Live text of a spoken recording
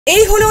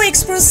এই হলো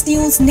express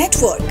news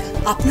network.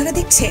 আপনারা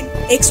দেখছেন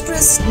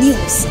এক্সপ্রেস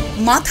নিউজ,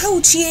 মাথা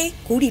উঁচিয়ে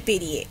কুড়ি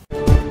পেরিয়ে।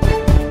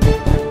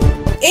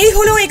 এই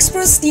হলো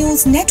এক্সপ্রেস নিউজ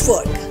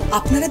নেটওয়ার্ক।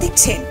 আপনারা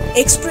দেখছেন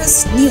এক্সপ্রেস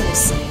নিউজ,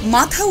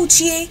 মাথা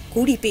উঁচিয়ে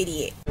কুড়ি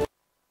পেরিয়ে।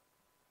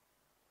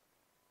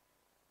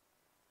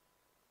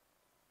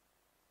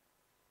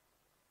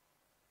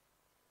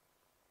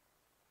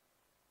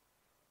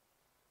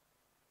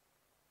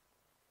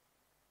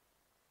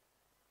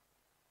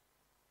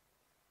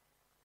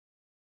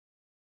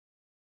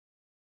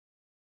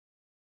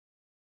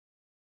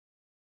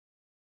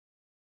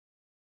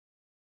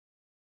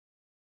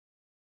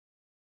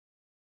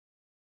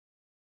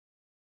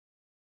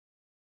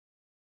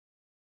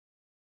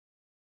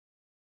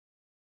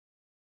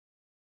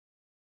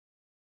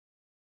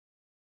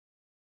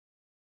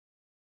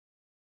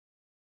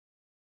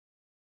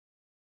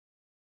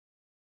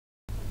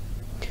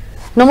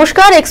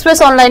 নমস্কার, এক্সপ্রেস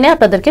অনলাইনে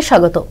আপনাদেরকে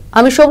স্বাগত।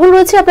 আমি শোভন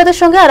রয়েছি আপনাদের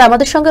সঙ্গে, আর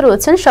আমাদের সঙ্গে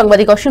রয়েছেন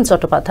সাংবাদিক অসীম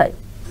চট্টোপাধ্যায়।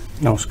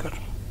 নমস্কার।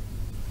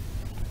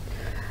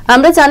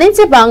 আমরা জানি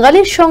যে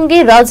বাঙালির সঙ্গে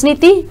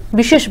রাজনীতি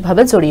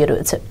বিশেষভাবে জড়িয়ে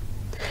রয়েছে।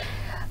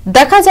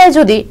 দেখা যায়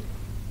যদি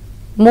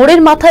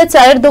মোড়ের মাথায়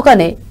চায়ের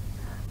দোকানে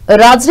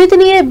রাজনীতি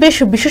নিয়ে বেশ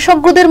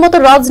বিশেষজ্ঞদের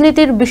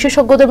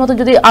মতো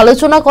যদি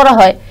আলোচনা করা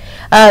হয়,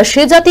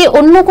 সে জাতি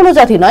অন্য কোনো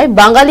জাতি নয়,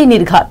 বাঙালি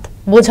নির্ঘাত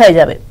বোঝাই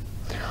যাবে।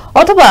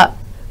 অথবা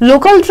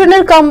লোকাল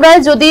ট্রেনের কামরায়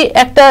যদি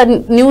একটা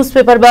নিউজ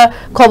পেপার বা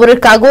খবরের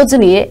কাগজ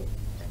নিয়ে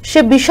সে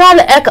বিশাল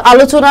এক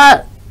আলোচনা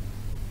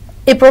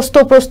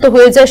প্রস্ত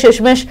হয়ে যায়,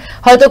 শেষমেশ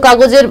হয়তো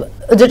কাগজের,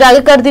 যেটা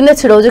আগেকার দিনে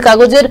ছিল যে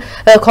কাগজের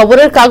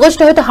খবরের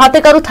কাগজটা হয়তো হাতে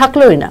কারো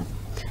থাকলোই না,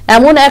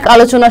 এমন এক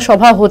আলোচনা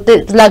সভা হতে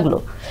লাগলো।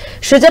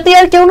 সে জাতি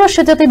আর কেউ না,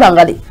 সে জাতি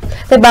বাঙালি।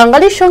 তাই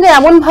বাঙালির সঙ্গে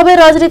এমন ভাবে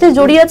রাজনীতি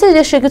জড়িয়ে আছে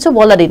যে সে কিছু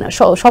বলারই না,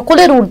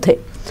 সকলের ঊর্ধ্বে।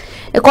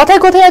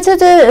 কথায় কথায় আছে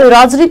যে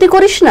রাজনীতি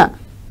করিস না,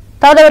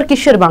 তাহলে আবার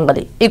কিসের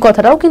বাঙালি, এই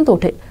কথাটাও কিন্তু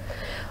ওঠে।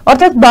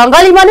 অর্থাৎ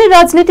বাঙালি মানে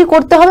রাজনীতি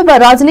করতে হবে বা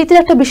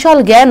রাজনীতির একটা বিশাল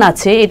জ্ঞান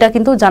আছে, এটা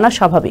কিন্তু জানা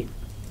স্বাভাবিক।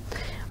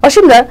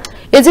 অসীমদা,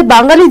 এই যে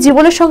বাঙালি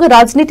জীবনের সঙ্গে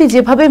রাজনীতি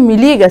যেভাবে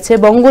মিলিয়ে গেছে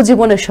বঙ্গ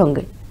জীবনের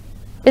সঙ্গে,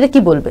 এটা কি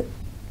বলবে?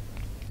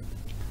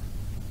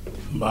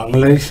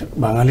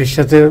 বাঙালির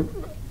সাথে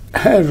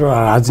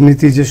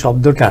রাজনীতি যে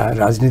শব্দটা,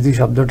 রাজনীতি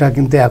শব্দটা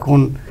কিন্তু এখন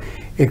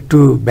একটু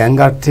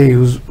ব্যঙ্গার্থে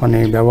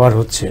ব্যবহার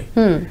হচ্ছে।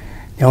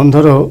 যেমন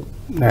ধরো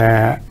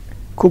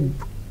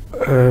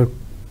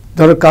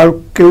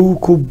কেউ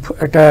খুব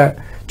একটা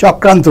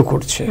চক্রান্ত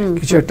করছে,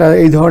 কিছু একটা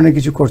এই ধরনের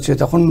কিছু করছে,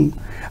 তখন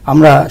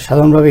আমরা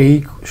সাধারণভাবে এই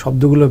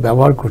শব্দগুলো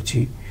ব্যবহার করছি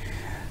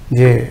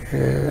যে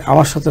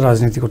আমার সাথে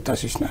রাজনীতি করতে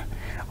আসিস না।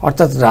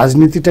 অর্থাৎ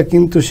রাজনীতিটা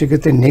কিন্তু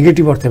সেক্ষেত্রে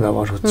নেগেটিভ অর্থে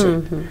ব্যবহার হচ্ছে।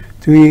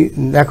 তুমি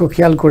দেখো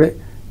খেয়াল করে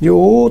যে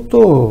ও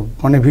তো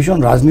ভীষণ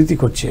রাজনীতি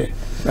করছে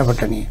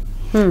ব্যাপারটা নিয়ে।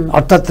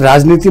 অর্থাৎ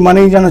রাজনীতি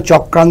মানেই যেন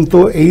চক্রান্ত,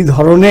 এই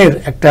ধরনের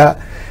একটা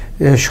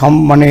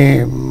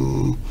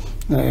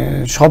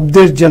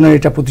শব্দের যেন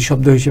এটা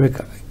প্রতিশব্দ হিসেবে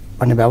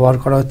ব্যবহার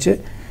করা হচ্ছে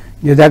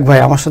যে দেখ ভাই,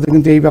 আমার সাথে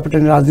কিন্তু এই ব্যাপারটা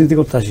নিয়ে রাজনীতি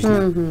করতে আসিস না।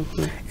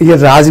 এই যে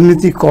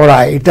রাজনীতি করা,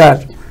 এটার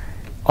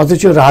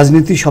অথচ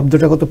রাজনীতি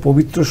শব্দটা কত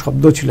পবিত্র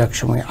শব্দ ছিল এক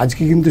সময়,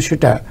 আজকে কিন্তু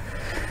সেটা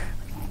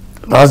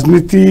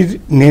রাজনীতির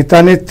নেতা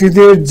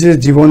নেত্রীদের যে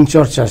জীবন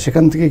চর্চা,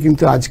 সেখান থেকে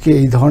কিন্তু আজকে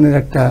এই ধরনের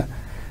একটা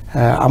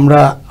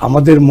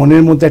আমাদের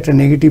মনের মধ্যে একটা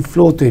নেগেটিভ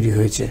ফ্লো তৈরি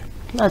হয়েছে।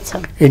 আচ্ছা,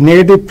 এই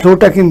নেগেটিভ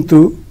ফ্লোটা কিন্তু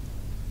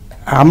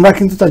আমরা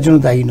কিন্তু তার জন্য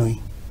দায়ী নই।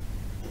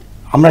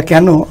 আমরা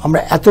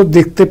এত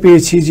দেখতে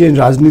পেয়েছি যে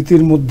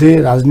রাজনীতির মধ্যে,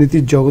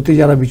 রাজনীতির জগতে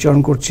যারা বিচরণ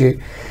করছে,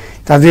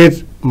 তাদের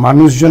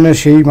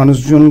সেই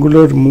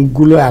মানুষজনগুলোর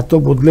মুখগুলো এত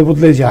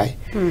বদলে যায়।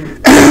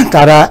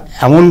 তারা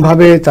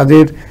এমনভাবে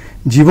তাদের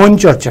জীবন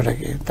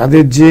চর্চাটাকে,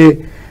 তাদের যে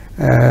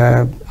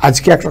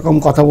আজকে একরকম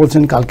কথা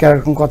বলছেন, কালকে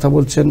একরকম কথা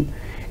বলছেন,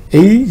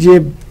 এই যে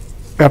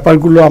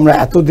ব্যাপারগুলো আমরা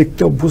এত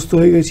দেখতে অভ্যস্ত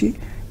হয়ে গেছি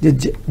যে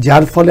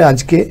যার ফলে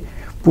আজকে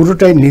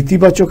পুরোটাই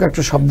নেতিবাচক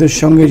একটা শব্দের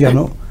সঙ্গে যেন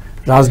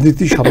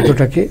রাজনীতি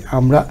শব্দটাকে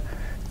আমরা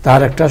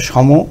তার একটা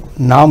সম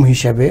নাম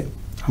হিসেবে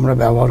আমরা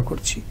ব্যবহার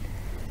করছি।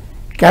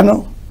 কেন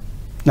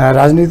না,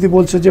 রাজনীতি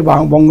বলছে যে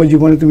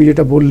বঙ্গজীবনে তুমি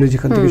যেটা বললে,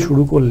 যেখান থেকে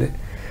শুরু করলে,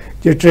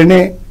 যে ট্রেনে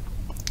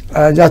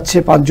যাচ্ছে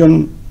 5 জন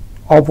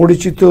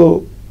অপরিচিত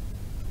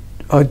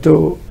হয়তো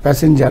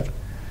প্যাসেঞ্জার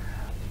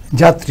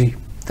যাত্রী,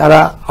 তারা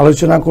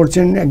আলোচনা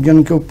করছেন, একজন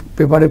কেউ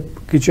পেপারে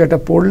কিছু একটা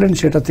পড়লেন,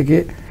 সেটা থেকে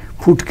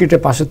ফুট কেটে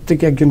পাশের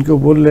থেকে একজন কেউ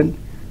বললেন,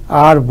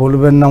 আর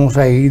বলবেন না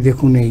মশাই, এই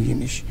দেখুন এই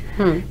জিনিস।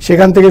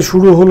 সেখান থেকে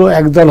শুরু হলো,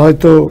 একদল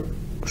হয়তো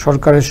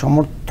সরকারের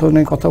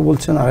সমর্থনে কথা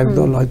বলছেন, আর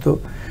একদল হয়তো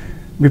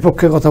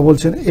বিপক্ষে কথা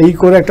বলছেন, এই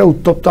করে একটা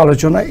উত্তপ্ত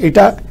আলোচনা।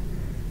 এটা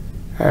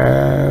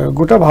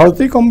গোটা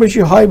ভারতেই কম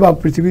বেশি হয়, বা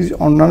পৃথিবীর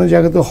অন্যান্য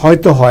জায়গাতে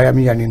হয়তো হয়,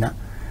 আমি জানি না।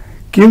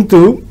 কিন্তু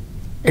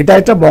এটা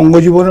একটা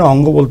বঙ্গজীবনের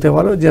অঙ্গ বলতে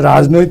পারো, যে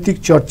রাজনৈতিক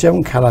চর্চা এবং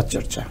খেলার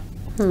চর্চা।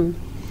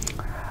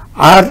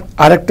 আর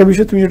আরেকটা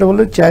বিষয় তুমি যেটা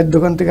বললে, চায়ের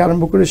দোকান থেকে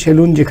আরম্ভ করে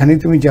সেলুন, যেখানেই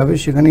তুমি যাবে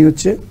সেখানেই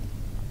হচ্ছে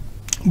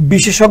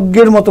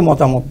বিশেষজ্ঞের মতো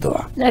মতামত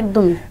দেওয়া।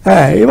 একদম।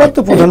 হ্যাঁ, এবার তো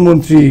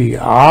প্রধানমন্ত্রী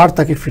আর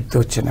তাকে ফিরতে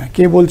হচ্ছে না।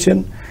 কে বলছেন?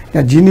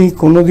 যিনি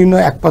কোনোদিনও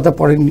এক পাতা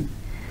পড়েননি,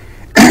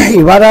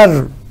 এবার আর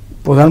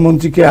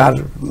প্রধানমন্ত্রীকে আর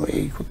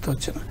এই করতে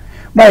হচ্ছে না।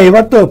 বা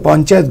এবার তো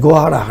পঞ্চায়েত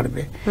গোহারা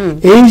হারবে,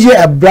 এই যে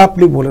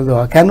অ্যাব্রাপ্টলি বলে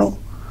দেওয়া, কেন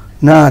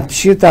না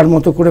সে তার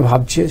মতো করে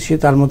ভাবছে, সে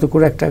তার মতো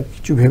করে একটা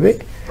কিছু ভেবে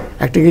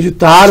একটা কিছু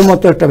তার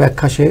মতো একটা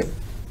ব্যাখ্যা সে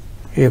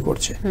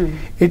করছে।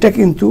 এটা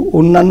কিন্তু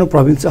অন্যান্য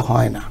প্রভিন্সে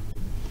হয় না,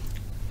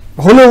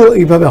 হলেও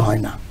এইভাবে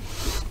হয় না।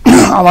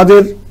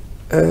 আমাদের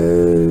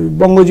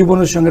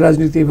বঙ্গজীবনের সঙ্গে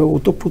রাজনীতি এইভাবে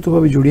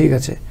ওতপ্রোতভাবে জড়িয়ে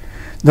গেছে।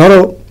 ধরো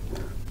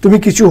তুমি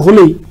কিছু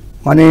হলেই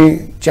মানে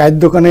চায়ের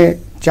দোকানে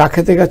চা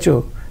খেতে গেছো,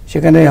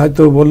 সেখানে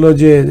হয়তো বললো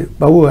যে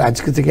বাবু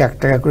আজকে থেকে 1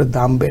 টাকা করে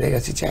দাম বেড়ে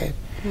গেছে চায়ের,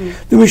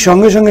 তুমি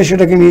সঙ্গে সঙ্গে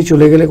সেটাকে নিয়ে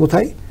চলে গেলে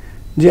কোথায়,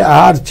 যে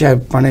আর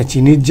মানে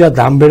চিনির যা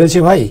দাম বেড়েছে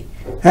ভাই,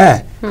 হ্যাঁ,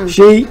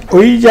 সেই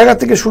ওই জায়গা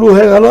থেকে শুরু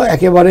হয়ে গেল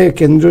একেবারে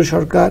কেন্দ্রীয়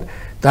সরকার,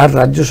 তার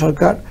রাজ্য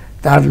সরকার,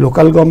 তার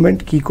লোকাল গভর্নমেন্ট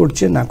কি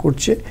করছে না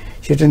করছে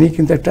সেটা নিয়ে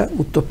কিন্তু একটা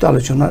উত্তপ্ত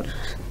আলোচনার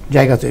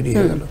জায়গা তৈরি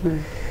হয়ে গেল।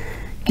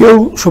 কেউ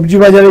সবজি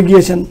বাজারে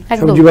গিয়েছেন,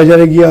 সবজি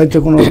বাজারে গিয়ে হয়তো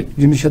কোনো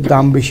জিনিসের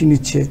দাম বেশি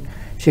নিচ্ছে,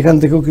 সেখান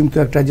থেকেও কিন্তু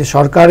একটা যে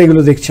সরকার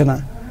এগুলো দেখছে না,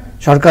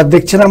 সরকার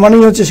দেখছে না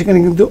মানেই হচ্ছে সেখানে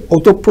কিন্তু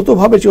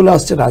ওতপ্রোতভাবে চলে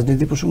আসছে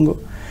রাজনীতি প্রসঙ্গ।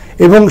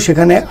 এবং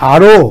সেখানে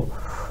আরও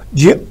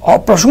যে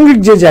অপ্রাসঙ্গিক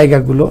যে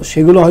জায়গাগুলো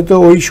সেগুলো হয়তো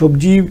ওই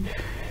সবজি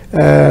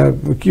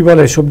কি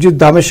বলে সবজির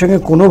দামের সঙ্গে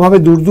কোনোভাবে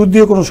দূর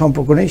দিয়ে কোনো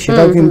সম্পর্ক নেই,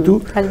 সেটাও কিন্তু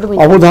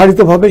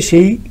অবধারিতভাবে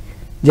সেই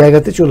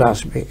জায়গাতে চলে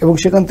আসবে এবং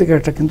সেখান থেকে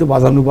একটা কিন্তু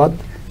বাদানুবাদ,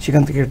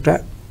 সেখান থেকে একটা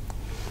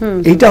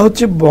এইটা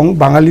হচ্ছে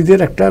বাঙালিদের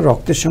একটা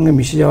রক্তের সঙ্গে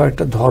মিশে যাওয়ার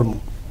একটা ধর্ম।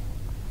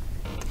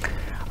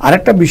 আর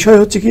একটা বিষয়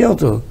হচ্ছে কি জানো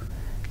তো,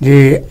 যে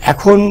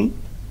এখন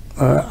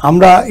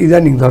আমরা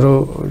ইদানিং ধরো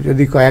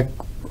যদি কয়েক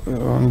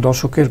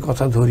দশকের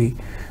কথা ধরি,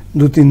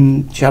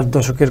 2-3-4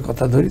 দশকের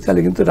কথা ধরি,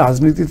 তাহলে কিন্তু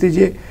রাজনীতিতে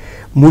যে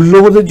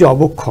মূল্যবোধের যে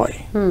অবক্ষয়,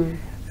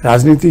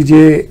 রাজনীতি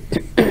যে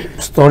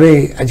স্তরে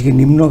আজকে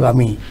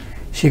নিম্নগামী,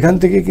 সেখান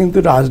থেকে কিন্তু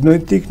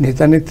রাজনৈতিক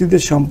নেতা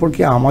নেত্রীদের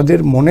সম্পর্কে আমাদের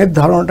মনের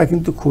ধারণাটা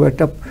কিন্তু খুব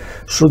একটা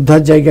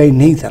শ্রদ্ধার জায়গায়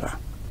নেই।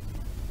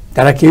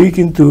 তারা কেউই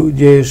কিন্তু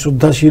যে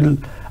শ্রদ্ধাশীল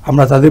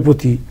আমরা তাদের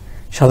প্রতি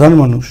সাধারণ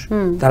মানুষ,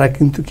 তারা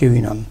কিন্তু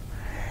কেউই নন।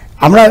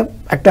 আমরা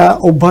একটা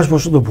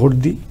অভ্যাসবশত ভোট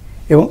দিই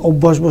এবং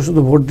অভ্যাসবশত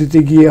ভোট দিতে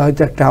গিয়ে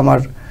হয়তো একটা আমার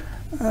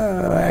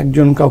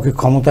একজন কাউকে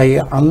ক্ষমতায়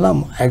আনলাম,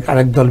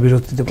 আরেক দল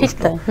বিরোধীতে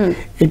বসলো,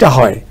 এটা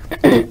হয়।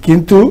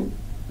 কিন্তু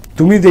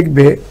তুমি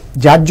দেখবে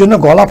যার জন্য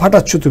গলা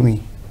ফাটাচ্ছ তুমি,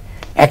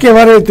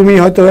 একেবারে তুমি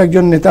হয়তো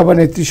একজন নেতা বা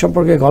নেত্রী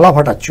সম্পর্কে গলা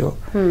ফাটাচ্ছ,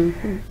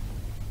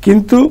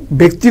 কিন্তু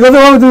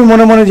ব্যক্তিগতভাবে তুমি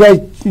মনে মনে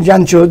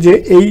জানছো যে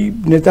এই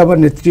নেতা বা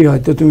নেত্রী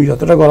হয়তো তুমি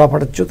যতটা গলা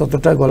ফাটাচ্ছ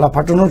ততটা গলা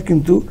ফাটানোর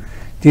কিন্তু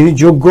তিনি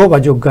যোগ্য বা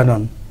যোগ্যা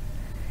নন।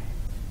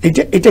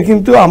 এটা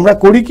কিন্তু আমরা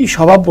করি কি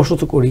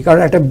স্বভাববশত করি,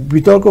 কারণ একটা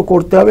বিতর্ক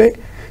করতে হবে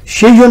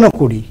সেই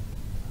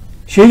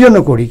জন্য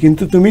করি,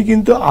 কিন্তু তুমি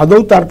কিন্তু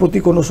আদৌ তার প্রতি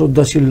কোনো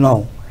শ্রদ্ধাশীল নও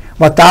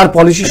বা তার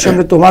পলিসির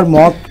সঙ্গে তোমার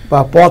মত বা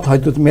পথ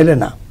হয়তো মেলে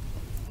না।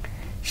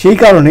 সেই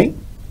কারণেই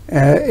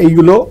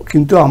এইগুলো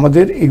কিন্তু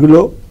আমাদের এগুলো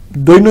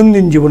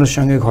দৈনন্দিন জীবনের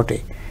সঙ্গে ঘটে।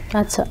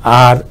 আচ্ছা,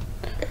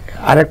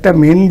 আর একটা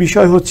মেন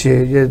বিষয় হচ্ছে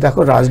যে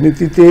দেখো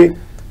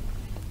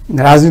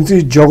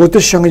রাজনীতির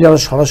জগতের সঙ্গে যারা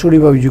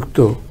সরাসরিভাবে যুক্ত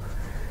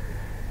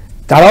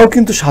তারাও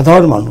কিন্তু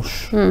সাধারণ মানুষ,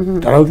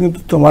 তারাও কিন্তু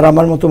তোমার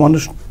আমার মতো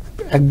মানুষ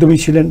একদমই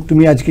ছিলেন।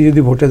 তুমি আজকে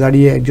যদি ভোটে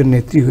দাঁড়িয়ে একজন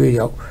নেত্রী হয়ে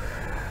যাও,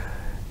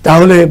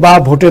 তাহলে বা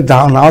ভোটে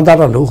নাও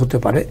দাঁড়ালেও হতে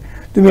পারে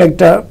তুমি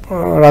একটা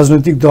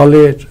রাজনৈতিক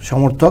দলের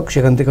সমর্থক,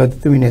 সেখান থেকে হয়তো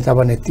তুমি নেতা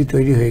বা নেত্রী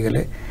তৈরি হয়ে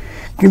গেলে,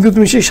 কিন্তু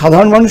তুমি সেই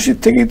সাধারণ মানুষের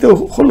থেকেই তো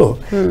হলো।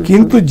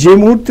 কিন্তু যে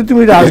মুহূর্তে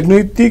তুমি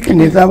রাজনৈতিক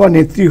নেতা বা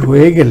নেত্রী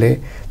হয়ে গেলে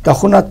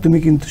তখন আর তুমি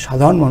কিন্তু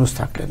সাধারণ মানুষ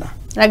থাকলে না।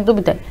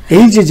 একদমই তাই।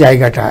 এই যে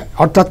জায়গাটা,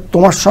 অর্থাৎ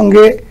তোমার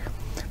সঙ্গে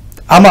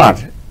আমার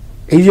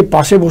এই যে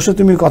পাশে বসে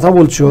তুমি কথা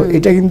বলছো,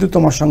 এটা কিন্তু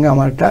তোমার সঙ্গে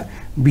আমার একটা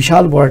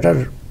বিশাল বড় একটা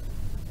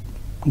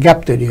গ্যাপ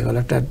তৈরি হয়ে গেল,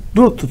 একটা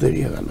দূরত্ব তৈরি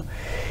হয়ে গেল।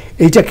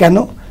 এইটা কেন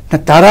না,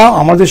 তারা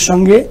আমাদের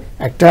সঙ্গে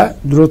একটা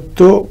দূরত্ব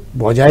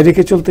বজায়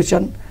রেখে চলতে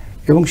চান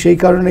এবং সেই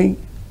কারণেই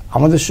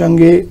আমাদের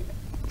সঙ্গে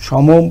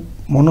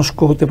সমমনস্ক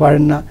হতে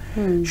পারেন না,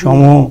 সম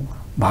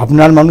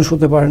ভাবনার মানুষ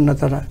হতে পারেন না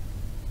তারা।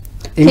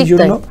 এই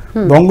জন্য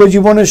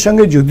বঙ্গজীবনের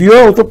সঙ্গে যদিও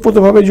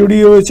ওতপ্রোতভাবে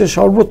জড়িয়ে রয়েছে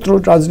সর্বত্র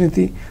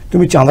রাজনীতি,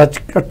 তুমি চাঁদা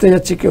কাটতে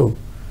যাচ্ছে, কেউ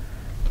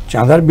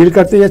চাঁদার বিল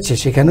কাটতে যাচ্ছে,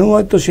 সেখানেও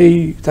হয়তো সেই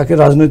তাকে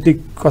রাজনৈতিক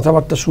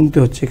কথাবার্তা শুনতে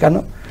হচ্ছে। কেন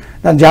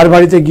না, যার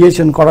বাড়িতে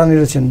গিয়েছেন কড়া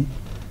নেড়েছেন,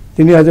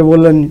 তিনি হয়তো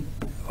বললেন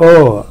ও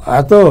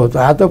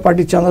এত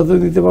পার্টির চাঁদা তো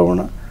দিতে পারবো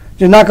না,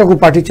 যে না কাকু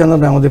পার্টির চাঁদা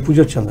নয়, আমাদের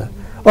পুজোর চাঁদা,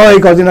 ও এই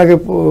কদিন আগে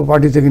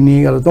পার্টি থেকে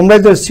নিয়ে গেল, তোমরাই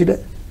তো এসছিলে।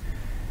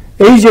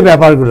 এই যে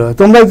ব্যাপারগুলো,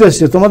 তোমরাই তো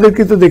এসছে,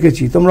 তোমাদেরকে তো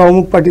দেখেছি, তোমরা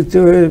অমুক পার্টির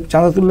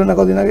চাঁদা তুললে না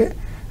কদিন আগে,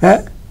 হ্যাঁ,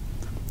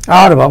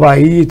 আর বাবা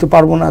এই তো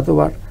পারবো না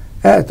এতবার,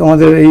 হ্যাঁ,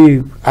 তোমাদের এই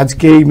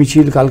আজকে এই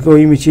মিছিল, কালকে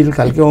ওই মিছিল,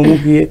 কালকে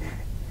অমুক ইয়ে,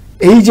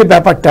 এই যে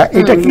ব্যাপারটা,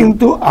 এটা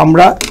কিন্তু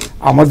আমরা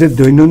আমাদের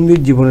দৈনন্দিন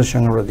জীবনের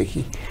সঙ্গে আমরা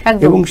দেখি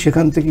এবং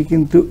সেখান থেকে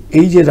কিন্তু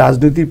এই যে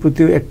রাজনীতির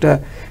প্রতি একটা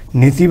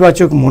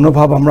নেতিবাচক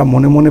মনোভাব আমরা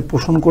মনে মনে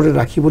পোষণ করে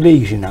রাখি বলেই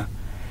ঘৃণা।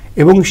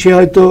 এবং সে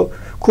হয়তো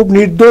খুব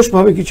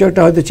নির্দোষভাবে কিছু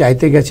একটা হয়তো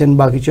চাইতে গেছেন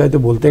বা কিছু হয়তো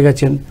বলতে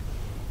গেছেন,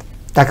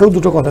 তাকেও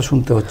দুটো কথা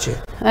শুনতে হচ্ছে।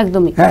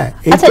 একদমই। হ্যাঁ,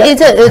 আচ্ছা, এই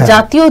যে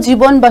জাতীয়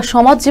জীবন বা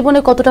সমাজ জীবনে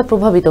কতটা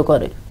প্রভাবিত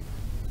করে?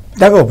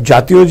 দেখো,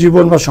 জাতীয়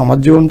জীবন বা সমাজ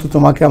জীবন তো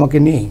তোমাকে আমাকে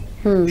নেই।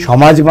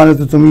 সমাজ মানে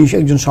তো তুমি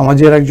একজন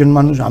সমাজের একজন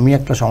মানুষ, আমি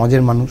একটা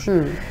সমাজের মানুষ।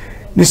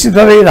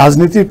 নিশ্চিতভাবে এই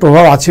রাজনীতির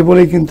প্রভাব আছে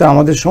বলেই কিন্তু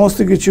আমাদের সমস্ত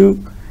কিছু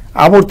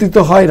আবর্তিত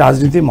হয়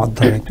রাজনীতির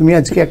মাধ্যমে। তুমি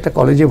আজকে একটা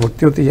কলেজে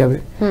ভর্তি হতে যাবে,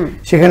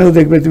 সেখানেও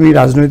দেখবে তুমি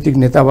রাজনৈতিক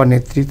নেতা বা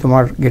নেত্রী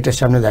তোমার গেটের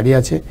সামনে দাঁড়িয়ে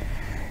আছে।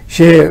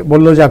 সে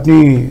বলল যে আপনি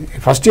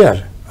ফার্স্ট ইয়ার,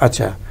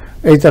 আচ্ছা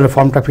এই তাহলে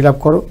ফর্মটা ফিল আপ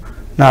করো।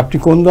 না আপনি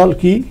কোন দল,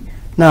 কি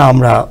না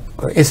আমরা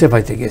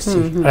SFI থেকে এসেছি।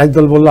 আরেক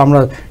দল বললো আমরা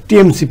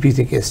TMCP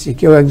থেকে এসেছি,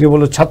 কেউ একজন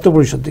বললো ছাত্র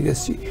পরিষদ থেকে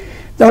এসেছি।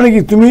 তাহলে কি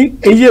তুমি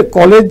এই যে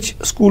কলেজ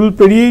স্কুল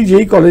পেরিয়েই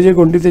যেই কলেজে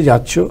গণ্ডিতে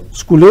যাচ্ছ,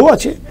 স্কুলেও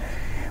আছে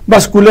বা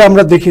স্কুলে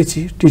আমরা দেখেছি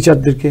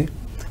টিচারদেরকে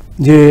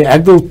যে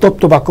একদম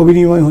উত্তপ্ত বাক্য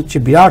বিনিময় হচ্ছে,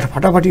 বিরাট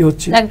ফাটাফাটি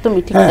হচ্ছে।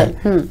 হ্যাঁ,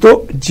 তো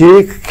যে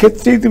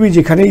ক্ষেত্রেই তুমি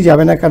যেখানেই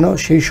যাবে না কেন,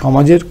 সেই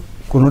সমাজের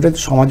কোনোটাই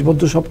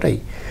সমাজবদ্ধ, সবটাই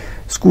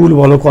স্কুল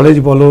বলো, কলেজ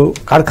বলো,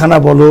 কারখানা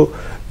বলো,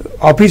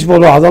 অফিস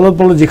বলো, আদালত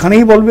বলো,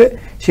 যেখানেই বলবে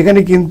সেখানে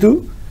কিন্তু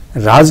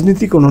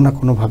রাজনীতি কোনো না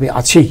কোনোভাবে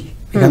আছেই।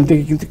 এখান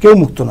থেকে কিন্তু কেউ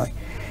মুক্ত নয়।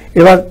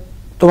 এবার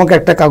তোমাকে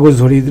একটা কাগজ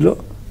ধরিয়ে দিল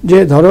যে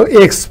ধরো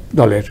X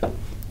দলের,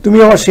 তুমি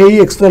আবার সেই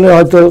X দলের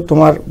হয়তো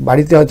তোমার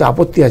বাড়িতে হয়তো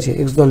আপত্তি আছে,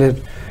 X দলের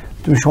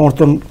তুমি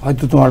সমর্থন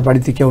হয়তো তোমার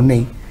বাড়িতে কেউ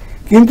নেই,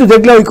 কিন্তু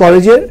দেখলে ওই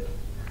কলেজের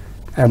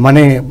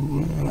মানে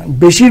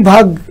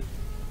বেশিরভাগ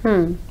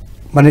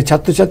মানে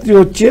ছাত্রছাত্রী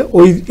হচ্ছে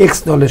ওই X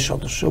দলের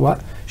সদস্য বা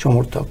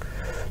সমর্থক।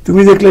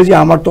 তুমি দেখলে যে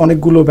আমার তো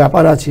অনেকগুলো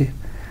ব্যাপার আছে,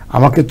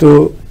 আমাকে তো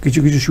কিছু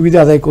কিছু সুবিধা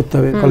আদায় করতে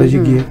হবে কলেজে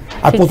গিয়ে,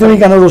 আর প্রথমেই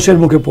কেন রোষের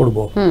মুখে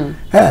পড়বো?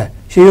 হ্যাঁ,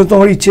 সেই জন্য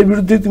তোমার ইচ্ছের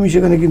বিরুদ্ধে তুমি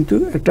সেখানে কিন্তু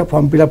একটা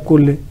ফর্ম ফিল আপ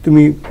করলে,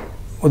 তুমি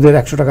ওদের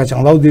 100 টাকা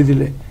চাঁদাও দিয়ে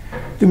দিলে,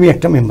 তুমি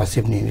একটা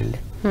মেম্বারশিপ নিয়ে নিলে।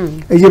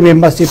 এই যে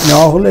মেম্বারশিপ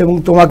নেওয়া হলো এবং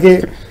তোমাকে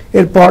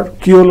এরপর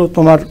কি হলো,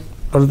 তোমার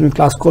তুমি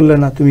ক্লাস করলে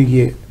না, তুমি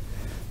গিয়ে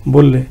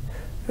বললে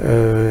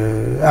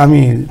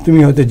তুমি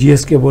হয়তো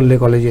GS-কে বললে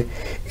কলেজে।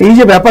 এই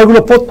যে ব্যাপারগুলো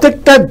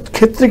প্রত্যেকটা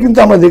ক্ষেত্রে কিন্তু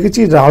আমরা দেখেছি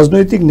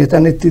রাজনৈতিক নেতা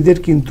নেত্রীদের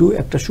কিন্তু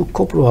একটা সূক্ষ্ম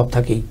প্রভাব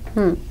থাকেই।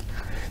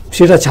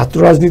 সেটা ছাত্র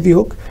রাজনীতি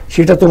হোক,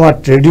 সেটা তোমার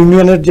ট্রেড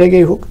ইউনিয়নের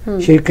জায়গায় হোক,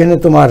 সেখানে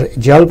তোমার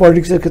জিয়াল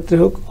পলিটিক্সের ক্ষেত্রে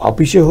হোক,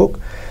 অফিসে হোক,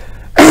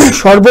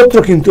 সর্বত্র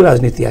কিন্তু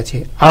রাজনীতি আছে।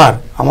 আর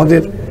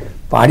আমাদের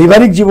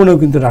পারিবারিক জীবনেও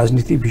কিন্তু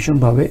রাজনীতি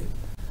ভীষণভাবে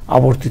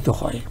আবর্তিত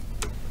হয়।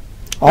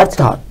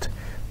 অর্থাৎ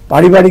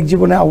পারিবারিক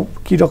জীবনে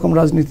কি রকম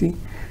রাজনীতি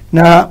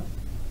না,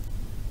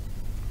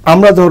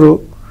 আমরা ধরো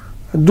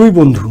 2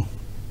 বন্ধু,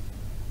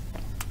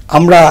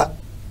 আমরা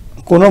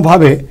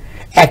কোনোভাবে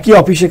একই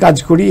অফিসে কাজ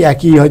করি,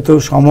 একই হয়তো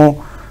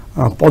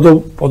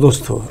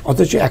পদস্থ,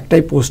 অথচ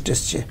একটাই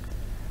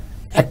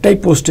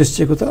পোস্ট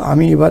এসছে কোথাও,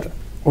 আমি এবার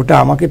ওটা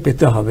আমাকে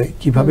পেতে হবে,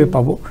 কিভাবে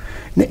পাবো?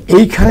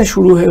 এইখানে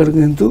শুরু হয়ে গেল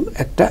কিন্তু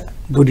একটা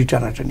দড়ি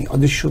টানাটানি,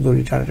 অদৃশ্য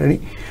দড়ি টানাটানি।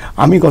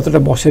 আমি কতটা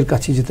বসের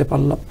কাছে যেতে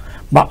পারলাম,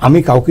 বা আমি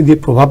কাউকে দিয়ে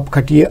প্রভাব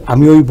খাটিয়ে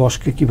আমি ওই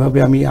বসকে কিভাবে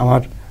আমি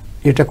আমার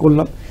এটা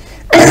করলাম।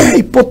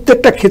 এই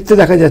প্রত্যেকটা ক্ষেত্রে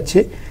দেখা যাচ্ছে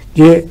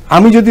যে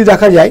আমি যদি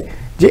দেখা যায়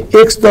যে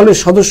X দলের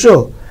সদস্য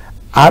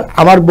আর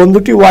আমার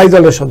বন্ধুটি Y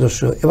দলের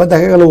সদস্য, এবার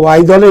দেখা গেল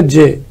Y দলের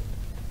যে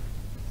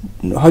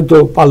হয়তো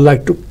পাল্লা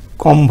একটু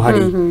কম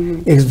ভারী,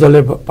 X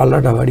দলের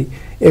পাল্লাটা ভারী।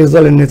 X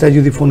দলের নেতা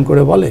যদি ফোন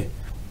করে বলে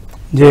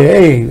যে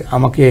এই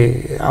আমাকে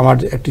আমার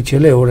একটি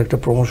ছেলে, ওর একটা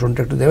প্রমোশনটা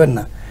একটু দেবেন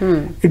না,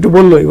 একটু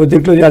বললো, ও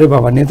দেখলো যে আরে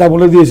বাবা নেতা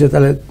বলে দিয়েছে,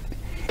 তাহলে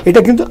এটা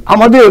কিন্তু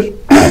আমাদের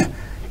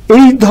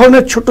এই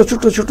ধরনের ছোট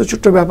ছোট ছোট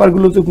ছোট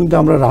ব্যাপারগুলোতে কিন্তু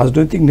আমরা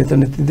রাজনৈতিক নেতা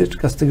নেত্রীদের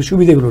কাছ থেকে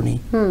সুবিধাগুলো নিই।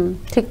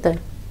 ঠিক তাই,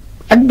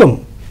 একদম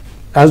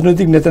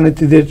রাজনৈতিক নেতা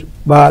নেত্রীদের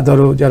বা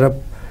ধরো যারা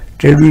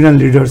ট্রেড ইউনিয়ন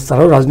লিডার্স,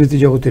 তারাও রাজনীতি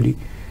জগতেরই,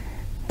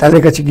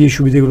 তাদের কাছে গিয়ে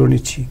সুবিধাগুলো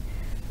নিচ্ছি।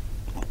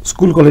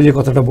 স্কুল কলেজের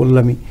কথাটা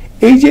বললামই।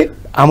 এই যে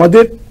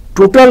আমাদের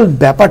টোটাল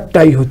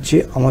ব্যাপারটাই হচ্ছে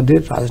আমাদের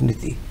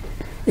রাজনীতি,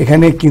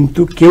 এখানে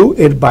কিন্তু কেউ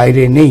এর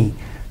বাইরে নেই।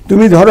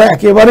 তুমি ধরো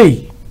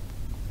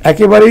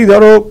একেবারেই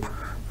ধরো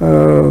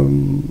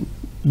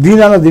দিন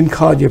আনা দিন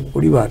খাওয়া যে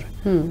পরিবার,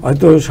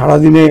 হয়তো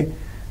সারাদিনে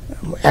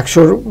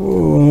 100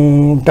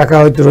 টাকা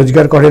হয়তো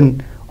রোজগার করেন,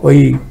 ওই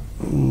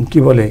কি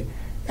বলে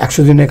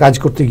 100 দিনে কাজ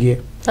করতে গিয়ে,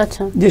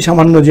 যে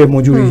সামান্য যে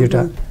মজুরি,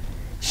 যেটা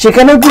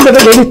সেখানেও কিন্তু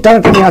একটা দড়ির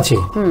টানাটানি আছে,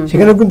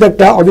 সেখানেও কিন্তু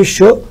একটা অদৃশ্য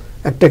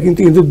একটা কিন্তু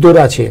ইঁদুর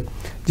আছে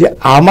যে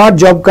আমার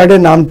জব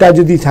কার্ডের নামটা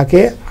যদি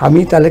থাকে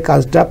আমি তাহলে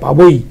কাজটা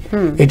পাবোই,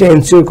 এটা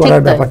এনশিওর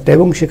করার ব্যাপারটা।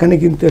 এবং সেখানে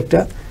কিন্তু একটা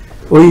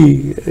ওই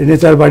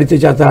নেতার বাড়িতে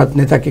যাতায়াত,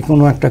 নেতাকে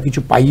কোনো একটা কিছু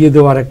পাইয়ে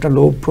দেওয়ার একটা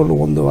লোভ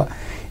প্রলোভন দেওয়া,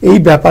 এই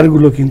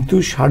ব্যাপারগুলো কিন্তু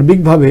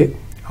সার্বিকভাবে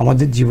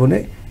আমাদের জীবনে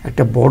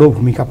একটা বড়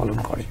ভূমিকা পালন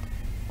করে।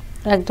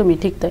 একদমই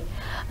ঠিক তাই।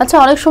 আচ্ছা,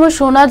 অনেক সময়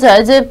শোনা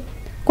যায় যে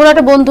কোনো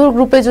একটা বন্ধুর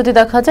গ্রুপে যদি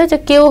দেখা যায় যে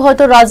কেউ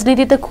হয়তো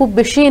রাজনীতিতে খুব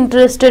বেশি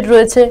ইন্টারেস্টেড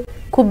রয়েছে,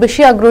 খুব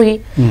বেশি আগ্রহী,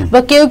 বা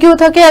কেউ কেউ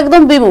থাকে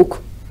একদম বিমুখ,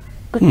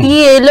 কি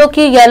এলো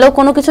কি গেল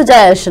কোনো কিছু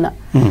যায় আসে না,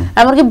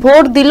 এমনকি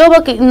ভোট দিল বা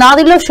না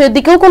দিল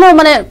সেদিকেও কোনো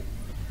মানে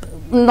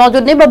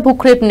নজর নেই বা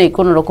ভূক্ষেপ নেই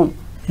কোনো রকম।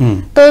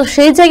 তো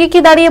সেই জায়গায় কি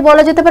দাঁড়িয়ে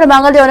বলা যেতে পারে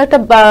বাঙালি অনেকটা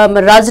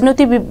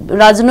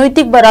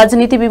রাজনৈতিক বা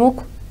রাজনীতি বিমুখ?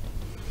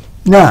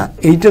 না,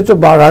 এইটা তো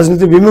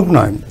রাজনীতি বিমুখ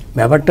নয়।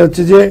 ব্যাপারটা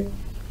হচ্ছে যে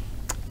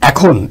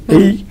এখন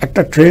এই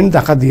একটা ট্রেন্ড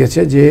দেখা দিয়েছে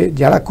যে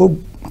যারা খুব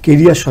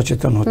কেরিয়ার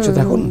সচেতন হচ্ছে,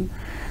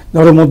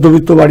 ধরো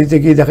মধ্যবিত্ত বাড়ি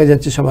থেকেই দেখা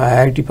যাচ্ছে সবাই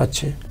আইআইটি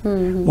পাচ্ছে,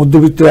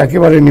 মধ্যবিত্ত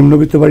একেবারে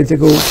নিম্নবিত্ত বাড়ি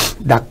থেকেও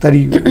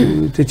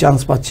ডাক্তারিতে চান্স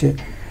পাচ্ছে,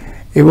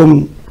 এবং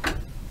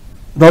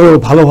ধরো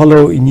ভালো ভালো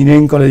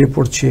ইঞ্জিনিয়ারিং কলেজে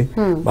পড়ছে,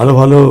 ভালো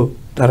ভালো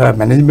তারা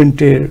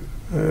ম্যানেজমেন্টের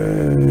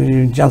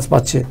চান্স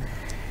পাচ্ছে।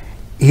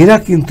 এরা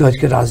কিন্তু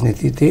আজকে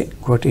রাজনীতিতে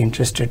খুব একটা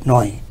ইন্টারেস্টেড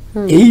নয়।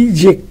 এই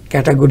যে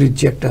ক্যাটাগরির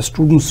যে একটা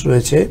স্টুডেন্টস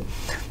রয়েছে,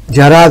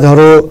 যারা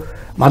ধরো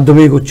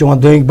মাধ্যমিক, উচ্চ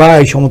মাধ্যমিক বা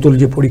এই সমতুল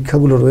যে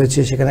পরীক্ষাগুলো রয়েছে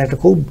সেখানে একটা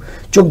খুব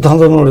চোখ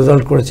ধাঁধানো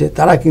রেজাল্ট করেছে,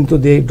 তারা কিন্তু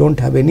they don't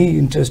have any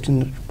interest in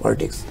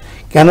politics.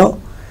 কেন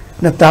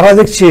না, তারা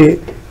দেখছে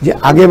যে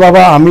আগে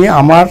বাবা আমি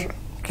আমার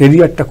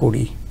কেরিয়ারটা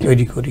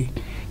তৈরি করি,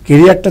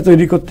 কেরিয়ারটা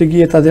তৈরি করতে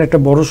গিয়ে তাদের একটা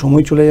বড়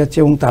সময় চলে যাচ্ছে,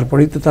 এবং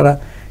তারপরেই তো তারা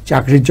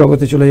চাকরির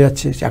জগতে চলে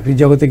যাচ্ছে। চাকরির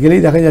জগতে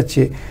গেলেই দেখা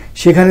যাচ্ছে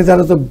সেখানে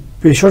তারা তো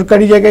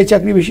বেসরকারি জায়গায়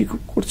চাকরি বেশি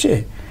করছে,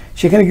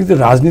 সেখানে কিন্তু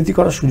রাজনীতি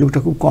করার সুযোগটা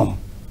খুব কম।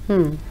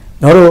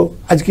 ধরো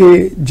আজকে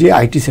যে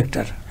আইটি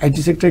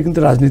সেক্টরে কিন্তু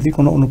রাজনীতির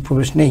কোনো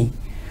অনুপ্রবেশ নেই,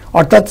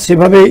 অর্থাৎ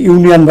সেভাবে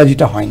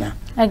ইউনিয়নবাজিটা হয় না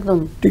একদম,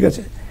 ঠিক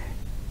আছে।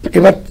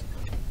 এবার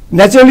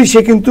ন্যাচারালি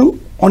সে কিন্তু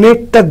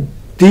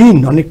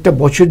অনেকটা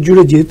বছর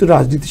জুড়ে যেহেতু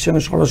রাজনীতির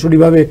সঙ্গে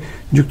সরাসরিভাবে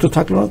যুক্ত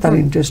থাকলো না, তার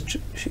ইন্টারেস্ট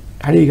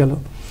হারিয়ে গেল।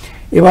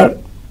 এবার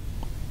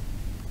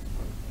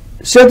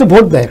সে তো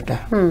ভোট দেয়,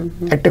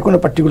 একটা কোনো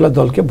পার্টিকুলার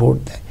দলকে ভোট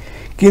দেয়,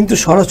 কিন্তু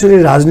সরাসরি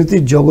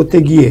রাজনীতির জগতে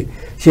গিয়ে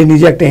সে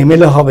নিজে একটা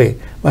এমএলএ হবে,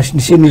 বা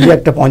সে নিজে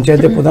একটা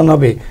পঞ্চায়েতের প্রধান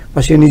হবে, বা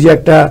সে নিজে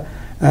একটা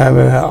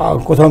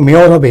কোথাও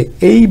মেয়র হবে,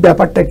 এই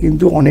ব্যাপারটা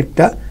কিন্তু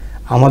অনেকটা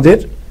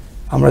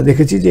আমরা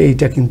দেখেছি যে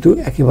এইটা কিন্তু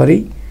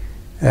একেবারেই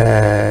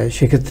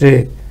সেক্ষেত্রে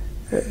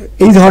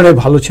এই ধরনের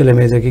ভালো ছেলে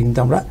মেয়েদেরকে কিন্তু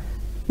আমরা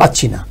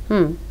পাচ্ছি না।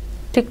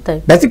 ঠিক তাই,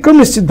 ব্যতিক্রম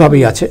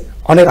নিশ্চিতভাবেই আছে।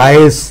 অনেক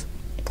আইএএস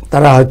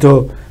তারা হয়তো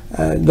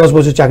 10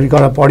 বছর চাকরি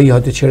করার পরই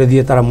হয়তো ছেড়ে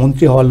দিয়ে তারা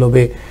মন্ত্রী হওয়ার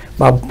লোভে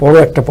বা বড়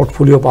একটা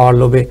পোর্টফোলিও পাওয়ার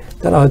লোভে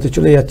তারা হয়তো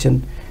চলে যাচ্ছেন।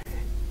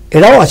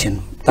 এরাও আছেন,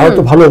 তারা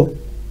তো ভালো,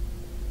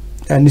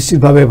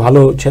 নিশ্চিতভাবে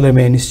ভালো ছেলে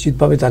মেয়ে,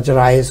 নিশ্চিতভাবে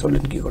তাছাড়া আইএএস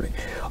হলেন কি করে।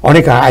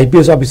 অনেক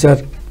আইপিএস অফিসার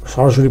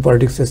সরাসরি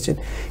পলিটিক্স এসছেন।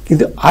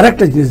 কিন্তু আর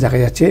একটা জিনিস দেখা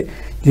যাচ্ছে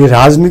যে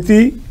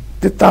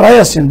রাজনীতিতে তারাই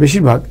আসছেন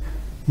বেশিরভাগ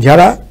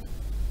যারা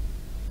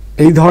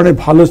এই ধরনের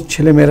ভালো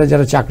ছেলেমেয়েরা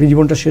যারা চাকরি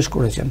জীবনটা শেষ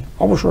করেছেন,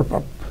 অবসর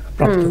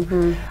প্রাপ্ত।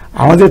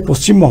 আমাদের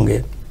পশ্চিমবঙ্গে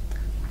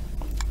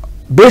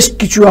বেশ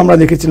কিছু আমরা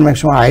দেখেছিলাম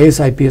একসময় আইএএস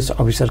আইপিএস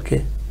অফিসারকে,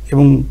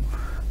 এবং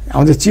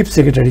আমাদের চিফ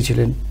সেক্রেটারি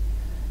ছিলেন,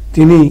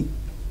 তিনি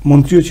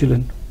মন্ত্রীও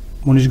ছিলেন,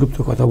 মনীশ গুপ্ত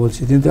কথা বলছি,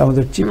 তিনি তো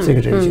আমাদের চিফ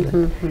সেক্রেটারি ছিলেন,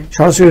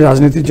 সরাসরি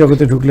রাজনীতির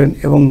জগতে ঢুকলেন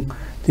এবং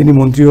তিনি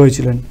মন্ত্রী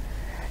হয়েছিলেন।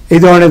 এই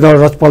ধরনের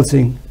রজপাল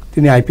সিং,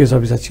 তিনি আইপিএস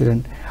অফিসার ছিলেন।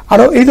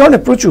 আরও এই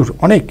ধরনের প্রচুর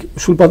অনেক,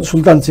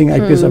 সুলতান সিং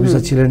আইপিএস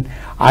অফিসার ছিলেন।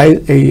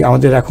 এই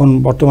আমাদের এখন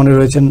বর্তমানে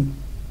রয়েছেন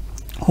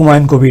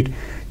হুমায়ুন কবির,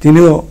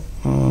 তিনিও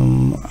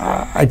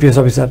আইপিএস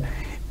অফিসার।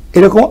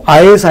 এরকম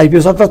আইএএস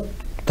আইপিএস অর্থাৎ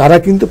তারা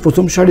কিন্তু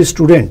প্রথম সারির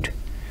স্টুডেন্ট,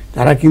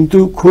 তারা কিন্তু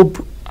খুব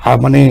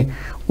মানে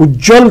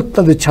উজ্জ্বল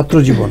তাদের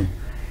ছাত্রজীবন।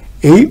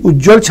 এই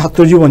উজ্জ্বল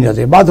ছাত্রজীবন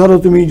যাতে, বা ধরো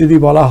তুমি যদি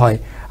বলা হয়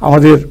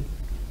আমাদের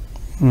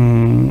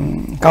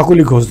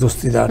কাকলি ঘোষ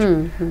দস্তিদার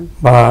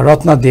বা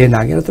রত্না দে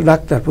নাগ, এরা তো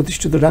ডাক্তার,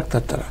 প্রতিষ্ঠিত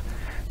ডাক্তার।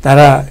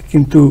 তারা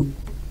কিন্তু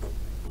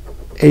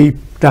এই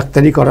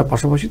ডাক্তারি করার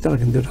পাশাপাশি তারা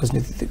কিন্তু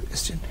রাজনীতিতে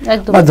এসেছেন।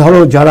 বা ধরো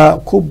যারা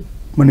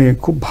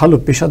খুব ভালো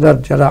পেশাদার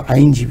যারা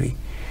আইনজীবী,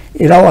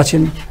 এরাও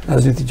আছেন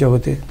রাজনীতির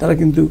জগতে, তারা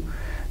কিন্তু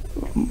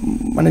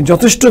মানে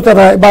যথেষ্ট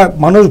তারা, বা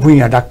মানুষ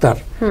ভূঁইয়া ডাক্তার,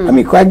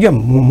 আমি কয়েকজন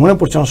মনে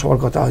পড়ছে না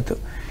সবার কথা হয়তো,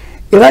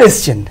 এরা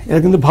এসছেন, এরা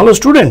কিন্তু ভালো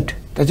স্টুডেন্ট,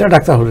 তাছাড়া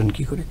ডাক্তার হলেন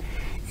কি করে।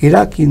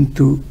 এরা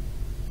কিন্তু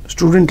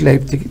স্টুডেন্ট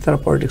লাইফ থেকে তারা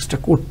পলিটিক্সটা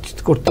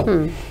করতেন।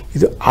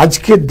 কিন্তু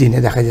আজকের দিনে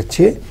দেখা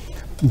যাচ্ছে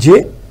যে,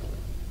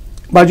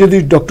 বা যদি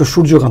ডক্টর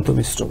সূর্যকান্ত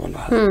মিশ্র বলা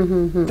হয়,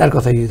 তার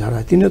কথা যদি ধরা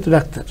হয়, তিনিও তো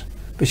ডাক্তার,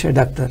 পেশায়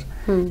ডাক্তার,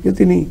 কিন্তু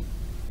তিনি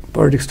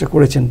পলিটিক্সটা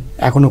করেছেন,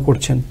 এখনো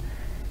করছেন।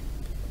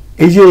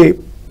 এই যে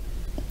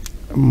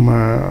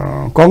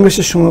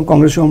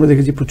কংগ্রেসেও আমরা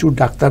দেখেছি প্রচুর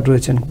ডাক্তার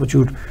রয়েছেন,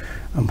 প্রচুর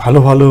ভালো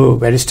ভালো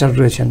ব্যারিস্টার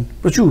রয়েছেন,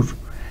 প্রচুর।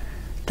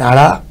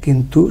 তারা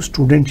কিন্তু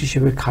স্টুডেন্ট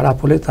হিসেবে খারাপ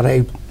হলে তারা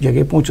এই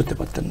জায়গায় পৌঁছতে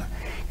পারতেন না।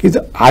 কিন্তু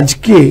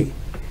আজকে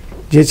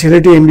যে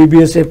ছেলেটি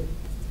এমবিবিএসে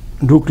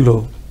ঢুকলো,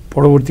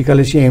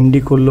 পরবর্তীকালে সে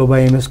এমডি করলো বা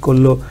এমএস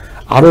করলো,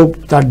 আরও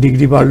তার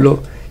ডিগ্রি বাড়লো,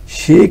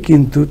 সে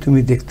কিন্তু তুমি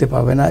দেখতে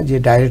পাবে না যে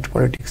ডাইরেক্ট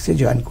পলিটিক্সে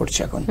জয়েন করছে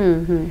এখন।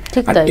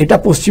 আর এটা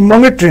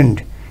পশ্চিমবঙ্গের ট্রেন্ড,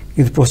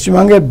 কিন্তু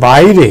পশ্চিমবঙ্গের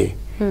বাইরে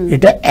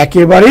এটা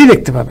একেবারেই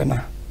দেখতে পাবে না।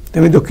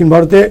 তুমি দক্ষিণ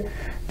ভারতে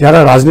যারা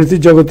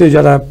রাজনীতির জগতে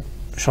যারা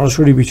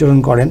সরাসরি বিচরণ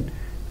করেন,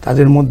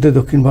 তাদের মধ্যে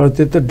দক্ষিণ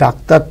ভারতে তো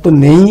ডাক্তার তো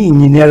নেই,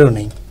 ইঞ্জিনিয়ারও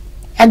নেই,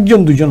 একজন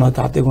দুজন হয়তো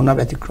হাতে গোনা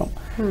ব্যতিক্রম।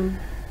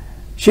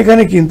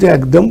 সেখানে কিন্তু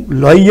একদম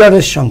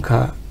লয়ারের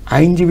সংখ্যা,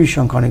 আইনজীবীর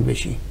সংখ্যা অনেক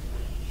বেশি।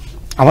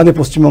 আমাদের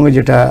পশ্চিমবঙ্গে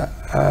যেটা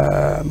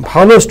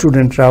ভালো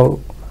স্টুডেন্টরাও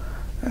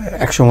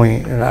একসময়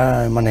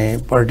মানে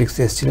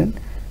পলিটিক্সে এসেছিলেন,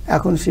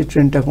 এখন সেই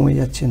ট্রেন্ডটা কমে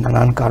যাচ্ছে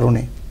নানান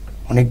কারণে,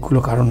 অনেকগুলো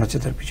কারণ আছে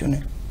তার পিছনে।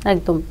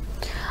 একদম।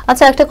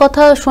 আচ্ছা, একটা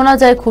কথা শোনা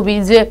যায় খুবই,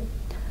 যে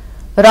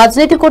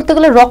রাজনীতি করতে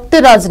গেলে রক্তে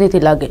রাজনীতি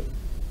লাগে,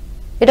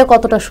 এটা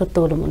কতটা সত্য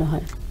বলে মনে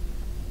হয়?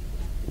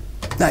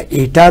 না,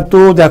 এটা তো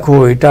দেখো,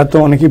 এটা তো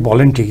অনেকেই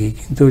বলেন ঠিকই,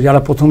 কিন্তু যারা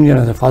প্রথম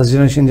জেনারেশন, ফার্স্ট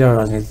জেনারেশন যারা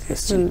রাজনীতিতে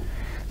এসেছেন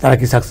তারা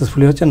কি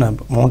সাকসেসফুলি হচ্ছে না?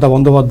 মমতা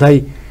বন্দ্যোপাধ্যায়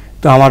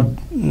তো আমার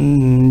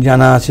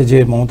জানা আছে যে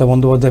মমতা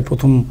বন্দ্যোপাধ্যায়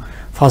প্রথম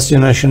ফার্স্ট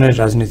জেনারেশনের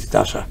রাজনীতিতে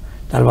আসা।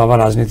 তার বাবা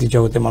রাজনীতির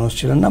জগতে মানুষ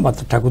ছিলেন না, বা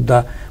তার ঠাকুরদা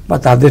বা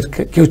তাদের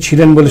কেউ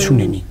ছিলেন বলে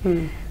শুনিনি।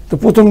 তো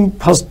প্রথম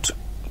ফার্স্ট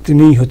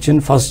তিনিই হচ্ছেন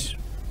ফার্স্ট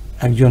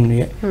একজন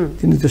ইয়ে।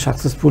 তিনি তো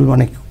সাকসেসফুল,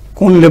 মানে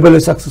কোন লেভেলে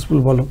সাকসেসফুল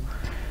বলো?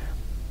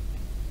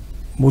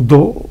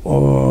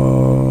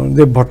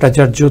 বুদ্ধদেব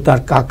ভট্টাচার্য, তার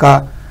কাকা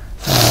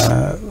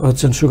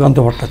হচ্ছেন সুকান্ত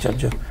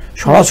ভট্টাচার্য।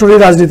 সরাসরি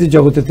রাজনীতির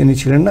জগতে তিনি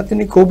ছিলেন না,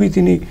 তিনি কবি,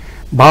 তিনি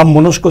বাম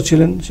মনস্ক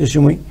ছিলেন সে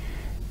সময়,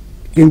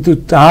 কিন্তু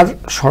তার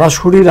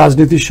সরাসরি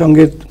রাজনীতির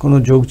সঙ্গে কোনো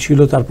যোগ ছিল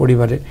তার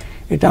পরিবারে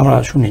এটা আমরা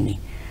শুনিনি।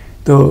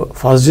 তো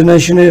ফার্স্ট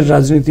জেনারেশনের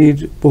রাজনীতির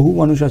বহু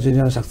মানুষ আছে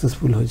যারা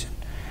সাকসেসফুল হয়েছেন।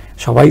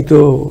 সবাই তো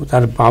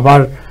তার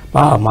বাবার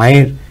বা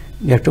মায়ের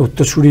যে একটা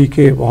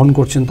উত্তরসূরিকে বহন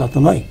করছেন তা তো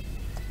নয়।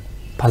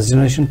 ফার্স্ট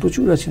জেনারেশন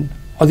প্রচুর আছেন।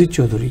 অধীর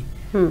চৌধুরী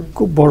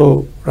খুব বড়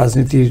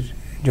রাজনীতির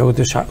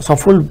জগতে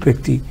সফল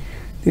ব্যক্তি,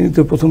 তিনি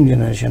তো প্রথম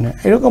জেনারেশনে।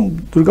 এরকম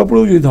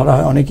দুর্গাপুরেও যদি ধরা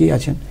হয় অনেকেই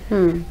আছেন।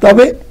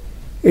 তবে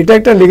এটা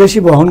একটা লেগেসি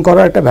বহন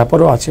করার একটা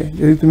ব্যাপারও আছে।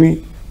 যদি তুমি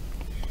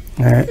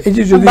এই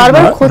যে যদি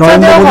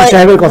নরেন্দ্র মোদী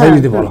সাহেবের কথা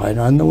যদি বলা হয়,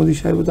 নরেন্দ্র মোদী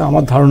সাহেব তো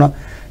আমার ধারণা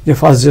যে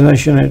ফার্স্ট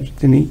জেনারেশনের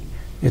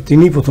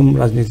তিনি প্রথম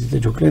রাজনীতিতে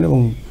ঢুকলেন এবং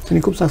তিনি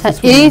খুব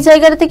সাকসেসফুল। এই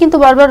জায়গাটাতে কিন্তু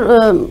বারবার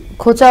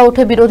খোঁচা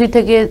ওঠে বিরোধী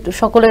থেকে,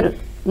 সকলের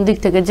দিক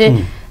থেকে, যে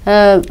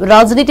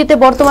রাজনীতিতে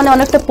বর্তমানে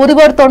অনেকটা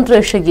পরিবারতন্ত্র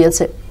এসে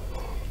গিয়েছে,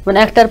 মানে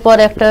একটার পর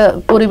একটা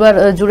পরিবার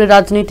জুড়ে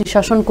রাজনীতি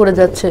শাসন করে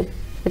যাচ্ছে।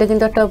 এটা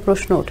কিন্তু একটা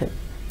প্রশ্ন ওঠে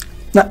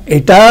না।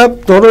 এটা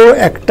ধরো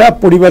একটা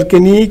পরিবারকে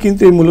নিয়েই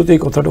কিন্তু এই মূলত এই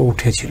কথাটা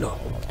উঠেছিল।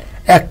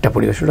 একটা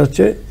পরিবার, সেটা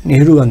হচ্ছে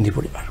নেহেরু গান্ধী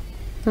পরিবার।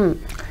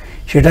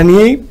 সেটা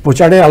নিয়েই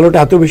প্রচারের আলোটা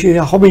এত বেশি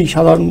হবেই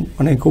সাধারণ,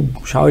 মানে খুব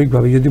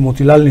স্বাভাবিকভাবে। যদি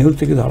মতিলাল নেহেরু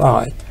থেকে ধরা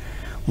হয়,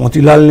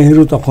 মতিলাল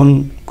নেহেরু তখন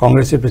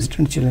কংগ্রেসের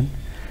প্রেসিডেন্ট ছিলেন,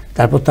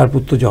 তারপর তার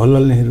পুত্র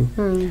জওহরলাল নেহেরু,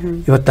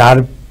 এবার তার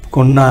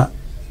কন্যা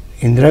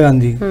ইন্দিরা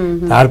গান্ধী,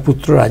 তার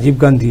পুত্র রাজীব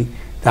গান্ধী,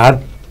 তার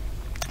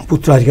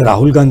পুত্র আজকে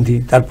রাহুল গান্ধী,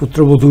 তার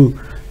পুত্রবধূ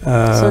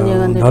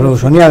ধরো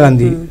সোনিয়া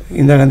গান্ধী,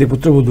 ইন্দিরা গান্ধী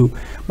পুত্রবধূ,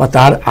 বা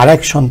তার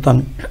আরেক সন্তান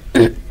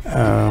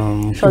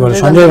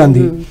সঞ্জয়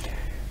গান্ধী,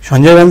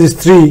 সঞ্জয় গান্ধীর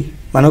স্ত্রী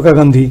মেনকা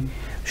গান্ধী,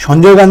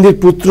 সঞ্জয় গান্ধীর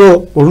পুত্র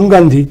অরুণ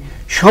গান্ধী,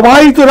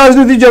 সবাই তো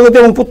রাজনৈতিক জগতে,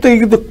 এবং প্রত্যেকে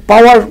কিন্তু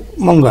পাওয়ার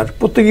মঙ্গার,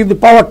 প্রত্যেকে কিন্তু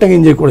পাওয়ারটাকে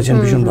এনজয় করেছেন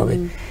ভীষণভাবে।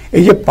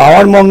 এই যে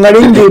পাওয়ার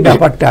মঙ্গারিং যে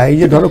ব্যাপারটা, এই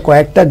যে ধরো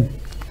কয়েকটা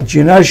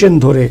জেনারেশন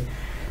ধরে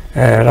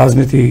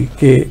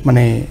রাজনীতিকে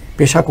মানে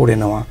পেশা করে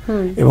নেওয়া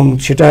এবং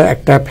সেটা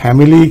একটা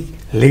ফ্যামিলি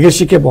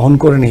লেগেসিকে বহন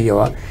করে নিয়ে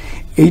যাওয়া,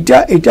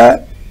 এইটা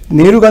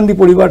নেহেরু গান্ধী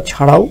পরিবার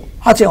ছাড়াও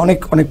আছে, অনেক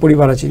অনেক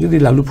পরিবার আছে। যদি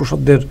লালু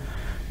প্রসাদদের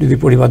যদি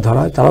পরিবার ধরা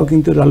হয়, তারাও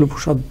কিন্তু লালু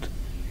প্রসাদ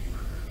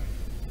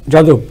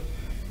যাদব,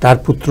 তার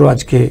পুত্র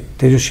আজকে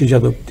তেজস্বী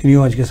যাদব,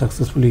 তিনিও আজকে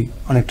সাকসেসফুলি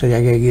অনেকটা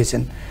জায়গায়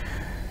গিয়েছেন।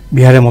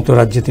 বিহারের মতো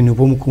রাজ্যে তিনি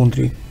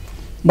উপমুখ্যমন্ত্রী।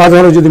 বা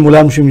ধরো যদি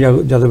মুলায়ম সিং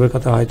যাদবের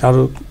কথা হয়,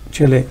 তারও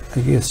ছেলে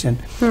এগিয়ে এসছেন।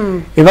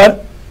 এবার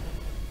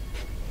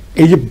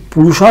এই যে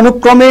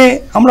পুরুষানুক্রমে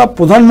আমরা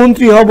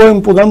প্রধানমন্ত্রী হব এবং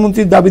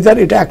প্রধানমন্ত্রীর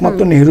দাবিদার, এটা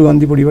একমাত্র নেহেরু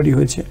গান্ধী পরিবারই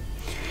হয়েছে।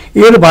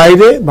 এর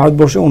বাইরে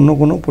ভারতবর্ষে অন্য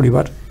কোনো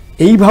পরিবার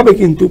এইভাবে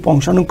কিন্তু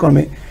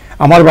বংশানুক্রমে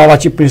আমার বাবা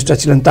চিফ মিনিস্টার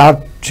ছিলেন, তার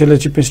ছেলে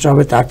চিফ মিনিস্টার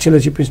হবে, তার ছেলে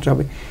চিফ মিনিস্টার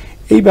হবে,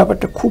 এই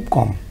ব্যাপারটা খুব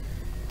কম,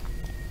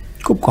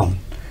 খুব কম।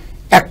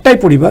 একটাই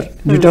পরিবার,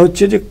 যেটা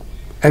হচ্ছে যে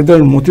একদম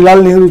মতিলাল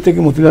নেহেরু থেকে,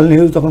 মতিলাল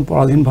নেহেরু তখন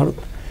পরাধীন ভারত,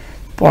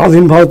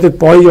 পরাধীন ভারতের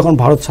পরেই যখন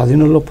ভারত স্বাধীন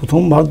হলো,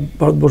 প্রথম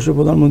ভারতবর্ষের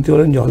প্রধানমন্ত্রী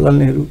হলেন জওহরলাল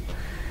নেহেরু।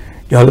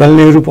 জওহরলাল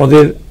নেহেরু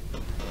পদের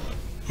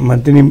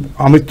মানে তিনি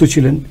আমৃত্যু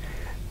ছিলেন।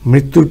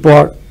 মৃত্যুর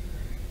পর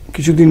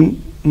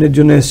কিছুদিনের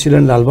জন্য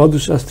এসেছিলেন লাল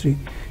বাহাদুর শাস্ত্রী।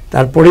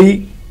 তারপরেই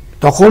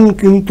তখন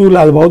কিন্তু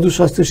লাল বাহাদুর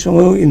শাস্ত্রীর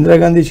সময়ও ইন্দিরা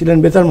গান্ধী ছিলেন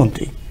বেতার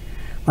মন্ত্রী,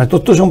 মানে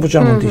তথ্য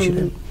সম্প্রচার মন্ত্রী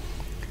ছিলেন।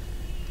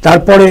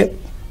 তারপরে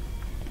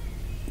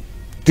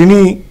তিনি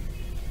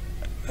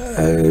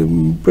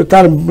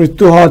তার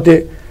মৃত্যু হওয়াতে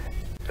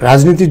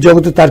রাজনীতির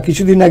জগতে তার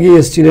কিছুদিন আগে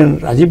এসেছিলেন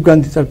রাজীব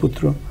গান্ধী, তার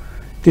পুত্র,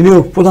 তিনিও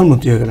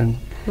প্রধানমন্ত্রী হয়ে গেলেন।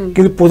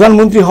 কিন্তু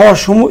প্রধানমন্ত্রী হওয়ার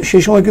সময়,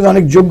 সেই সময় কিন্তু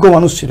অনেক যোগ্য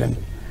মানুষ ছিলেন,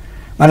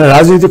 মানে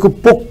রাজনীতিতে খুব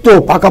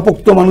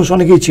পাকাপোক্ত মানুষ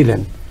অনেকেই ছিলেন।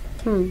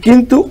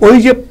 কিন্তু ওই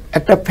যে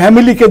একটা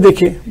ফ্যামিলিকে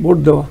দেখে ভোট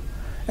দেওয়া,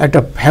 একটা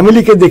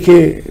ফ্যামিলিকে দেখে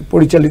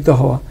পরিচালিত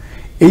হওয়া,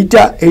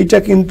 এইটা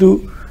কিন্তু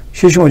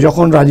সেই সময়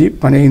যখন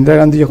মানে ইন্দিরা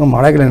গান্ধী যখন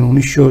মারা গেলেন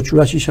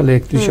 1984 সালে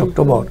 31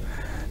 অক্টোবর,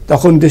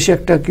 তখন দেশে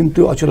একটা কিন্তু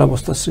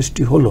অচলাবস্থার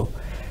সৃষ্টি হলো।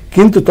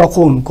 কিন্তু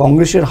তখন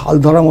কংগ্রেসের হাল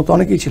ধরার মতো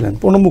অনেকেই ছিলেন।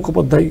 প্রণব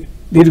মুখোপাধ্যায়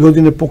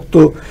দীর্ঘদিনের পোক্ত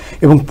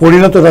এবং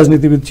পরিণত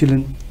রাজনীতিবিদ ছিলেন,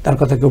 তার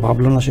কথা কেউ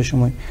ভাবল না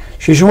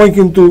সে সময়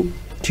কিন্তু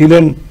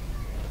ছিলেন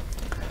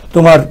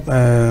তোমার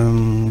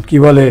কি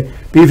বলে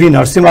পিভি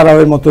নরসিমহা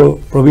রাওয়ের মতো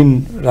প্রবীণ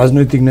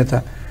রাজনৈতিক নেতা,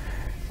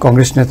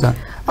 কংগ্রেস নেতা,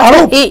 আরো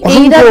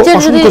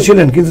অসংখ্য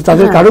ছিলেন, কিন্তু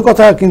তাদের কারো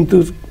কথা কিন্তু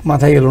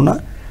মাথায় এলো না।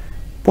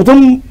 প্রথম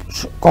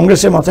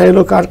কংগ্রেসের মাথায়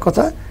এলো কার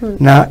কথা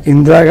না,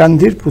 ইন্দিরা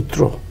গান্ধীর পুত্র।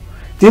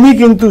 তিনি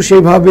কিন্তু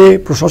সেইভাবে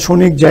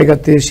প্রশাসনিক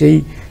জায়গাতে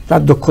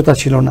তার দক্ষতা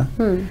ছিল না।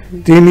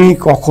 তিনি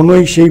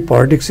কখনোই সেই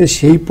পলিটিক্সে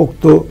সেই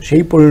পোক্ত,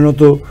 সেই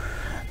পরিণত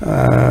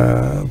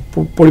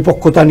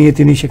পরিপক্কতা নিয়ে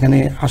তিনি সেখানে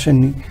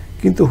আসেননি,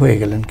 কিন্তু হয়ে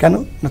গেলেন কেন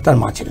না তার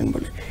মা ছিলেন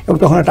বলে। এবং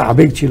তখন একটা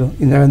আবেগ ছিল,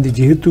 ইন্দিরা গান্ধী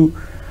যেহেতু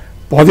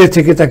পদে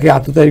থেকে তাকে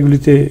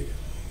আততায়ীগুলিতে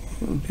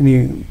তিনি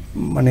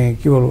মানে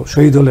কি বলবো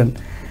শহীদ হলেন,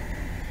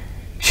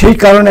 সেই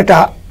কারণে একটা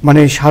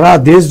মানে সারা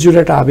দেশ জুড়ে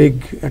একটা আবেগ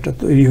একটা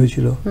তৈরি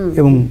হয়েছিল।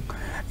 এবং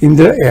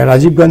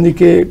রাজীব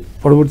গান্ধীকে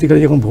পরবর্তীকালে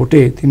যখন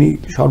ভোটে তিনি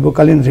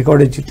সর্বকালীন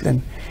রেকর্ডে জিতলেন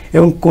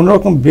এবং কোনো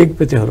রকম বেগ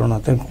পেতে হলো না,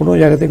 তার কোনো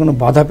জায়গাতে কোনো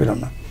বাধা পেল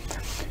না।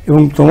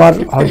 এবং তোমার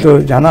হয়তো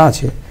জানা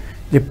আছে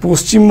যে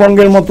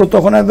পশ্চিমবঙ্গের মতো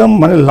তখন একদম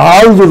মানে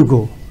লাল দুর্গ,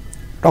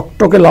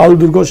 টকটকে লাল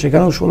দুর্গ,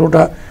 সেখানেও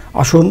 16টা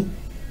আসন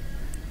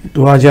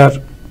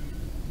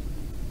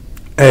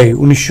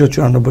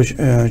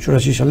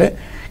 1984 সালে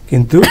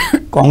কিন্তু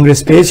কংগ্রেস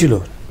পেয়েছিল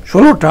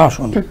 16টা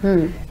আসন।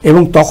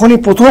 এবং তখনই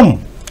প্রথম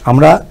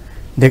আমরা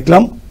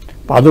দেখলাম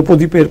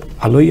পাদপ্রদীপের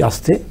আলোয়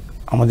আসতে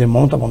আমাদের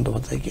মমতা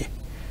বন্দ্যোপাধ্যায়কে।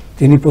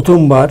 তিনি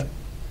প্রথমবার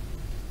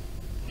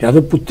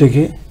যাদবপুর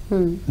থেকে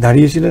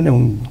দাঁড়িয়েছিলেন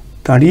এবং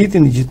দাঁড়িয়ে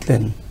তিনি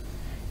জিতলেন।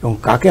 এবং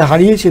কাকে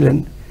হারিয়েছিলেন?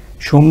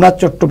 সোমনাথ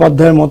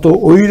চট্টোপাধ্যায়ের মতো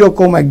ওই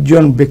রকম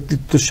একজন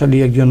ব্যক্তিত্বশালী,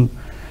 একজন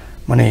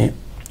মানে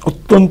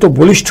অত্যন্ত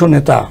বলিষ্ঠ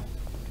নেতা,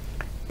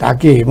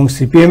 তাকে। এবং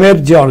সিপিএমের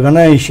যে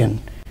অর্গানাইজেশন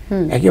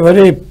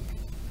একেবারে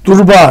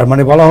দুর্বার,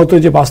 মানে বলা হতো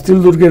যে বাস্তিল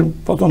দুর্গের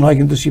পতন হয়,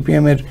 কিন্তু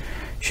সিপিএমের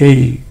সেই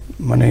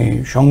মানে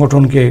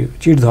সংগঠনকে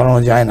চির ধরানো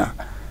যায় না।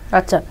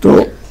 আচ্ছা, তো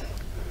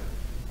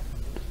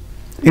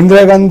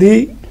ইন্দিরা গান্ধী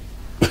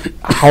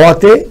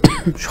হাওয়াতে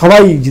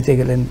সবাই জিতে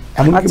গেলেন,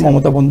 এমনকি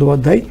মমতা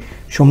বন্দ্যোপাধ্যায়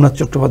সোমনাথ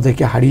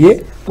চট্টোপাধ্যায়কে হারিয়ে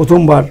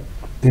প্রথমবার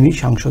তিনি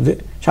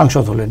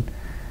সাংসদ হলেন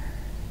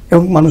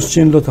এবং মানুষ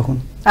চিনল তখন।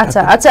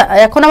 আচ্ছা আচ্ছা,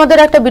 এখন আমাদের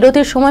একটা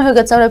বিরতির সময় হয়ে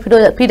গেছে, আমরা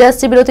ফিরে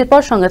আসছি বিরতির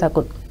পর, সঙ্গে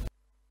থাকুন।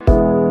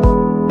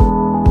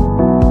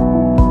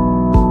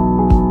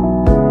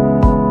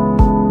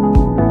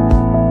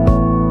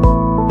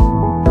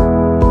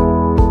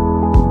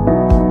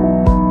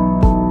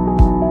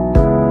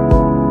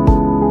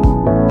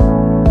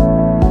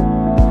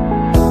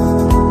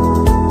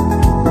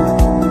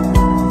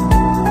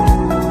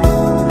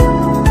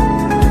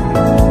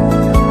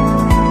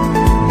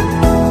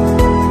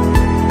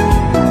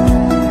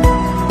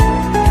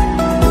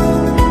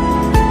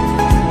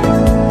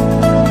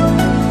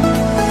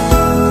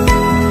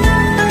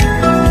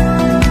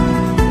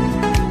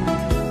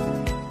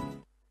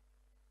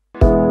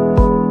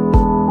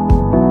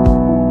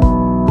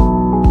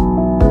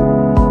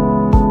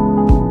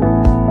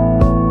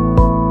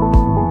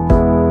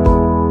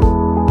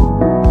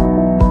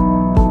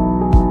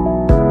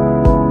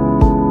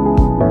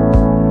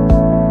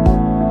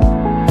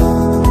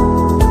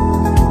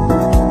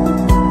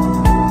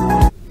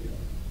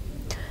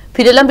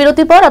 ফিরে এলাম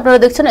বিরতির পর, আপনারা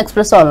দেখছেন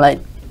এক্সপ্রেস অনলাইন।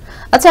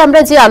 আচ্ছা, আমরা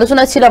যে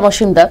আলোচনা ছিলাম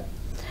অসীমদা,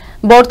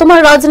 বর্তমান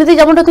রাজনীতি,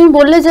 যেমনটা তুমি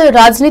বললে যে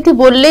রাজনীতি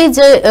বললেই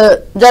যে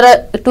যারা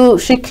একটু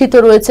শিক্ষিত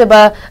রয়েছে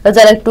বা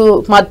যারা একটু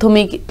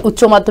মাধ্যমিক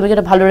উচ্চ মাধ্যমিক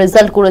একটা ভালো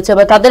রেজাল্ট করেছে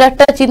বা তাদের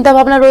একটা চিন্তা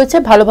ভাবনা রয়েছে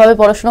ভালোভাবে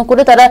পড়াশোনা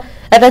করে তারা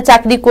একটা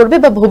চাকরি করবে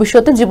বা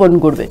ভবিষ্যতে জীবন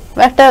গড়বে,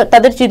 একটা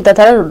তাদের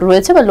চিন্তাধারা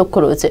রয়েছে বা লক্ষ্য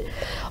রয়েছে।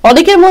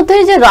 অনেকের মধ্যে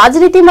যে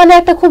রাজনীতি মানে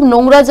একটা খুব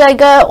নোংরা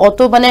জায়গা, অত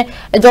মানে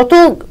যত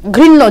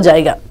ঘৃণ্য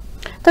জায়গা,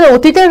 তাহলে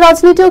অতীতের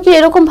রাজনীতিও কি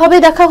এরকম ভাবে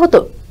দেখা হতো?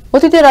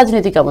 অতীতের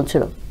রাজনীতি কেমন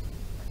ছিল?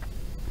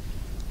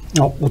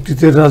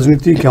 অতীতের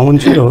রাজনীতি কেমন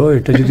ছিল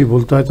এটা যদি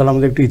বলতে হয় তাহলে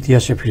আমাদের একটু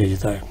ইতিহাসে ফিরে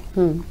যেতে হয়।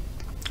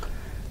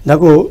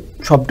 দেখো,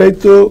 সবটাই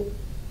তো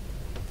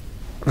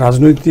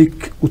রাজনৈতিক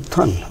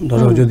উত্থান।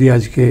 ধরো যদি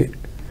আজকে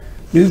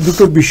যদি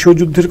দুটো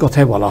বিশ্বযুদ্ধের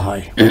কথাই বলা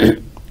হয়,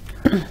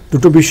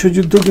 দুটো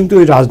বিশ্বযুদ্ধ কিন্তু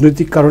ওই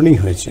রাজনৈতিক কারণেই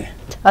হয়েছে।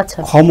 আচ্ছা,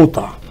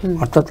 ক্ষমতা,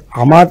 অর্থাৎ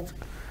আমার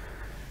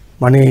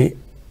মানে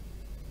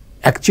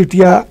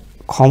একচেটিয়া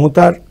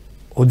ক্ষমতার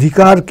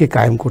অধিকারকে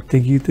কায়েম করতে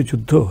গিয়ে তো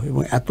যুদ্ধ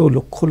এবং এত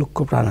লক্ষ লক্ষ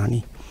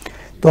প্রাণহানি।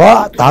 তো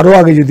তারও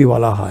আগে যদি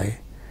বলা হয়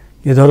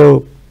যে ধরো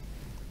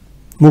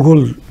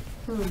মুঘল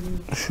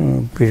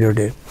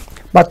পিরিয়ডে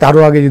বা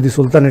তারও আগে যদি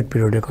সুলতানেট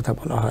পিরিয়ডের কথা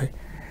বলা হয়,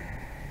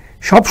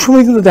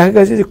 সবসময় কিন্তু দেখা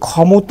গেছে যে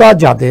ক্ষমতা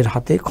যাদের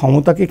হাতে,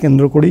 ক্ষমতাকে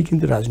কেন্দ্র করেই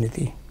কিন্তু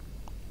রাজনীতি,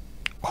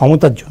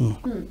 ক্ষমতার জন্য।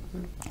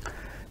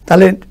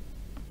 তাহলে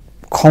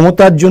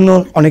ক্ষমতার জন্য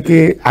অনেকে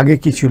আগে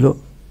কি ছিল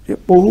যে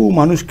বহু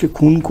মানুষকে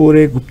খুন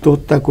করে, গুপ্ত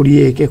হত্যা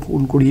করিয়ে, একে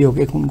খুন করিয়ে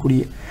ওকে খুন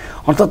করিয়ে,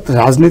 অর্থাৎ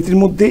রাজনীতির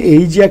মধ্যে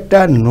এই যে একটা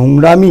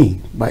নোংরামি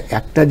বা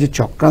একটা যে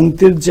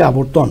চক্রান্তের যে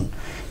আবর্তন,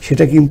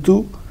 সেটা কিন্তু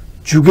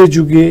যুগে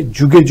যুগে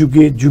যুগে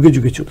যুগে যুগে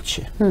যুগে চলছে।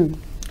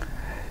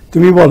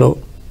 তুমি বলো,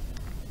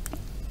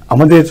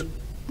 আমাদের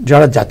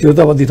যারা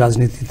জাতীয়তাবাদী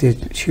রাজনীতিতে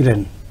ছিলেন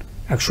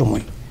এক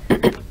সময়,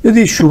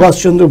 যদি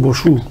সুভাষচন্দ্র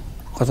বসু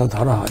কথা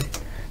ধরা হয়,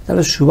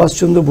 তাহলে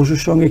সুভাষচন্দ্র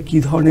বসুর সঙ্গে কি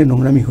ধরনের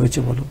নোংরামি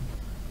হয়েছে বলো?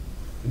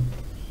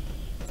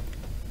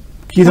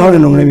 কি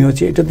ধরনের নোংরামি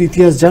হয়েছে এটা তো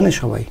ইতিহাস জানে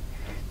সবাই।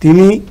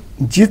 তিনি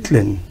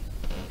জিতলেন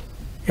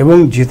এবং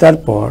জেতার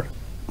পর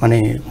মানে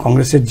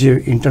কংগ্রেসের যে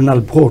ইন্টারনাল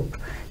ভোট,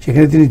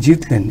 সেখানে তিনি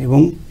জিতলেন এবং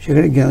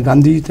সেখানে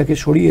গান্ধীজি তাকে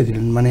সরিয়ে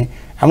দিলেন। মানে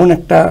এমন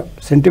একটা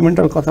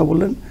সেন্টিমেন্টাল কথা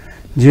বললেন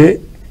যে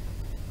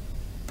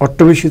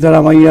পট্টবী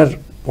সীতারামাইয়ার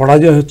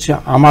পরাজয় হচ্ছে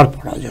আমার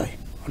পরাজয়।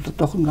 অর্থাৎ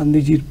তখন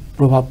গান্ধীজির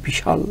প্রভাব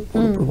বিশাল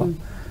প্রভাব।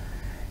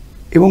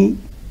 এবং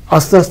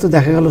আস্তে আস্তে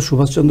দেখা গেল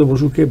সুভাষচন্দ্র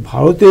বসুকে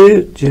ভারতের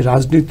যে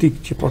রাজনৈতিক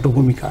যে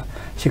পটভূমিকা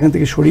সেখান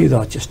থেকে সরিয়ে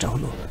দেওয়ার চেষ্টা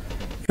হলো,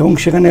 এবং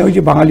সেখানে ওই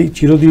যে বাঙালি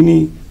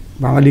চিরদিনই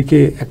বাঙালিকে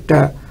একটা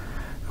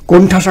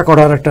কোণঠাসা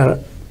করার একটা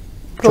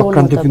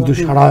চক্রান্ত কিন্তু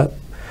সারা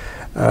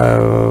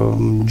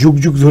যুগ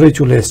যুগ ধরে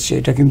চলে এসছে,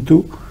 এটা কিন্তু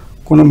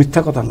কোনো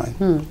মিথ্যা কথা নয়।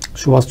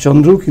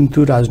 সুভাষচন্দ্রও কিন্তু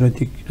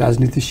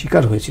রাজনীতির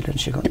শিকার হয়েছিলেন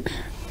সেখানে।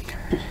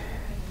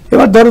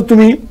 এবার ধরো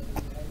তুমি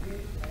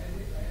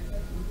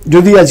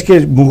যদি আজকে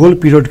মুঘল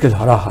পিরিয়ডকে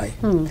ধরা হয়,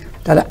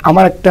 তাহলে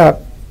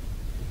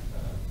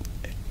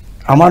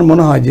আমার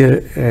মনে হয় যে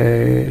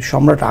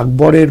সম্রাট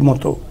আকবরের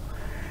মতো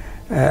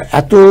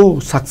এত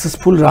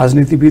সাকসেসফুল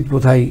রাজনীতিবিদ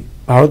বোধহয়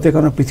ভারতে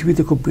কেন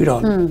পৃথিবীতে খুব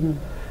বিরল।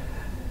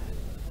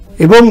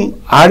 এবং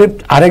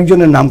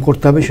আরেকজনের নাম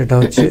করতে হবে, সেটা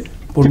হচ্ছে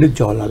পণ্ডিত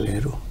জওয়াহরলাল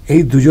নেহরু।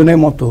 এই দুজনের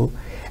মতো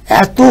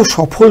এত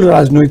সফল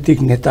রাজনৈতিক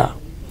নেতা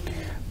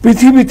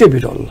পৃথিবীতে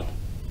বিরল।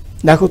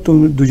 দেখো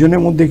তুমি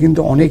দুজনের মধ্যে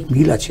কিন্তু অনেক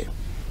মিল আছে,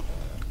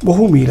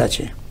 বহু মিল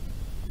আছে।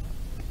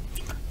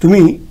 তুমি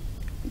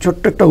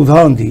ছোট্ট একটা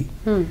উদাহরণ দিই,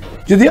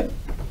 যদি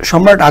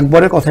সম্রাট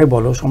আকবরের কথাই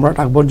বলো, সম্রাট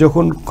আকবর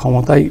যখন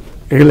ক্ষমতায়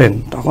এলেন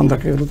তখন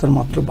তাকে গেল তার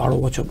মাত্র 12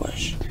 বছর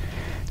বয়স।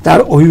 তার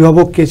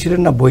অভিভাবক কে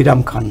ছিলেন না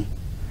বৈরাম খান।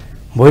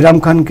 বৈরাম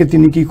খানকে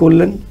তিনি কি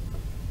করলেন,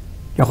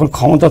 যখন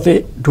ক্ষমতাতে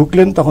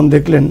ঢুকলেন তখন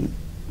দেখলেন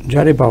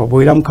যারে বাবা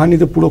বৈরাম খানই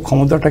তো পুরো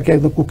ক্ষমতাটাকে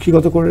একদম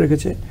কুক্ষিগত করে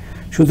রেখেছে,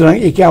 সুতরাং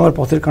একে আমার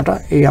পথের কাঁটা,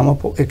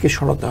 একে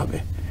সরাতে হবে।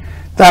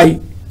 তাই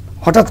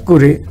হঠাৎ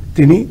করে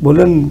তিনি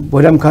বললেন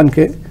বৈরাম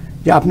খানকে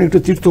যে আপনি একটু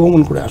তীর্থ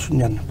ভ্রমণ করে আসুন,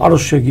 যান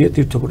পারস্যে গিয়ে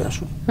তীর্থ করে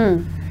আসুন।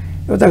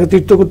 এবার তাকে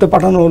তীর্থ করতে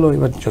পাঠানো হলো।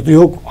 এবার যতই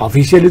হোক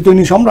অফিসিয়ালি তো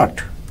উনি সম্রাট,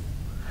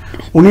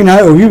 উনি না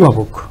হয়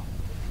অভিভাবক,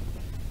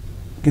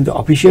 কিন্তু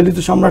অফিসিয়ালি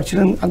তো সম্রাট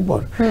ছিলেন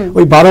আকবর।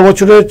 ওই 12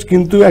 বছরের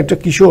কিন্তু একটা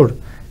কিশোর,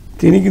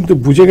 তিনি কিন্তু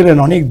বুঝে গেলেন,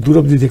 অনেক দূর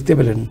অবধি দেখতে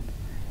পেলেন,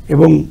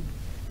 এবং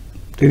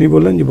তিনি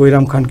বললেন যে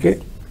বৈরাম খানকে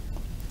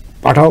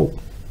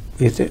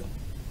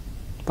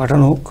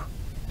পাঠানো হোক।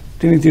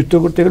 তিনি তীর্থ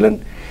করতে গেলেন।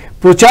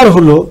 প্রচার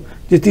হলো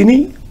যে তিনি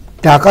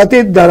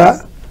ডাকাতের দ্বারা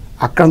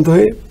আক্রান্ত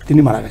হয়ে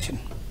তিনি মারা গেছেন।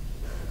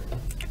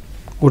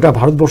 গোটা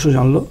ভারতবর্ষ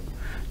জানলো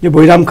যে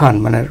বৈরাম খান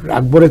মানে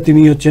আকবরের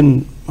তিনি হচ্ছেন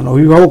মানে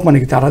অভিভাবক, মানে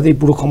কি তার হাতেই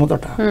পুরো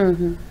ক্ষমতাটা,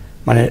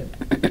 মানে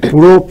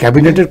পুরো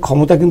ক্যাবিনেটের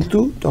ক্ষমতা কিন্তু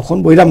তখন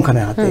বৈরাম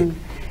খানের হাতে।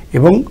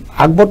 এবং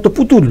আকবর তো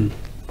পুতুল,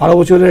 12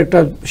 বছরের একটা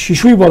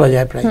শিশুই বলা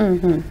যায় প্রায়।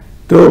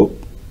 তো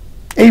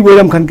এই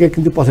বৈরাম খানকে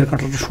কিন্তু পথের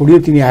কাঁটাটা সরিয়ে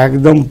তিনি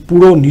একদম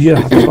পুরো নিজের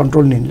হাতে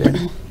কন্ট্রোল নিলেন,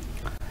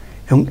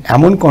 এবং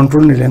এমন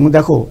কন্ট্রোল নিলেন, এবং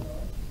দেখো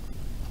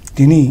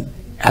তিনি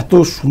এত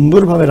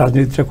সুন্দরভাবে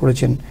রাজনীতিটা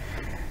করেছেন।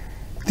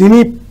 তিনি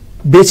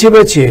বেছে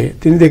বেছে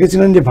তিনি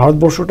দেখেছিলেন যে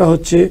ভারতবর্ষটা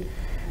হচ্ছে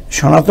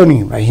সনাতনী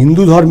বা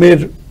হিন্দু ধর্মের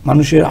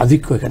মানুষের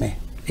আধিক্য,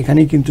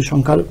 এখানেই কিন্তু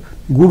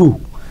গুরু,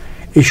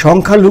 এই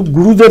সংখ্যালঘু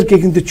গুরুদেরকে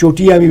কিন্তু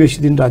চটিয়ে আমি বেশি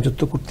দিন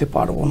রাজত্ব করতে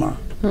পারবো না।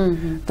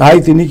 তাই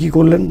তিনি কি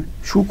করলেন,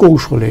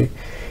 সুকৌশলে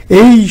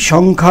এই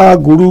সংখ্যা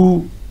গুরু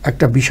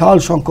একটা বিশাল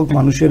সংখ্যক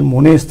মানুষের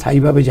মনে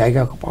স্থায়ীভাবে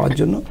জায়গা পাওয়ার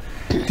জন্য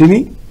তিনি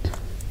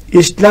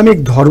ইসলামিক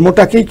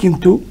ধর্মটাকেই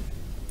কিন্তু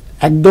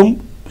একদম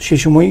সে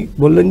সময়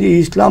বললেন যে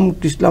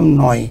ইসলাম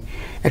নয়,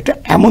 একটা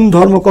এমন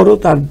ধর্ম করো,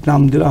 তার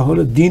নাম দেওয়া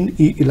হলো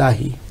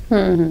দিন-ই-ইলাহি।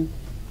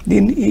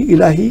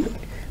 দিন-ই-ইলাহি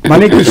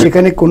মানে কি,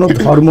 সেখানে কোনো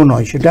ধর্ম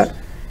নয়,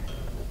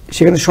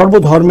 সেখানে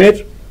সর্বধর্মের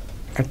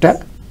একটা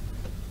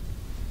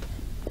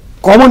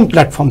কমন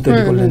প্ল্যাটফর্ম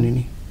তৈরি করলেন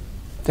ইনি,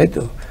 তাই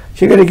তো?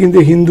 সেখানে কিন্তু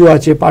হিন্দু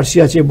আছে, পার্সি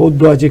আছে,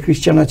 বৌদ্ধ আছে,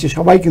 খ্রিস্টান আছে,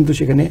 সবাই কিন্তু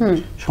সেখানে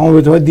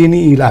সমবেত হয়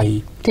দিন-ই-ইলাহি।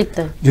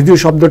 যদিও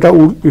শব্দটা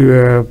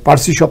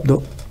পার্সি শব্দ,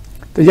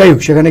 তো যাই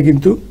হোক সেখানে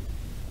কিন্তু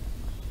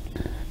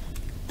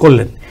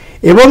করলেন।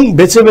 এবং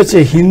বেছে বেছে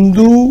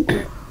হিন্দু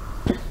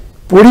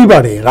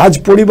পরিবারে, রাজ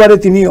পরিবারে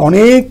তিনি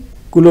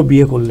অনেকগুলো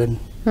বিয়ে করলেন,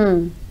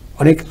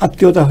 অনেক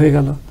আত্মীয়তা হয়ে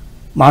গেল।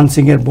 মান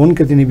সিং এর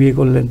বোনকে তিনি বিয়ে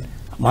করলেন।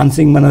 মান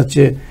সিং মানে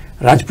হচ্ছে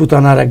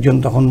রাজপুতানার একজন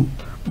তখন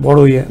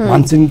বড় ইয়ে।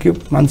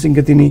 মান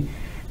সিংকে তিনি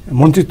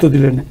মন্ত্রিত্ব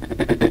দিলেন,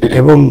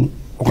 এবং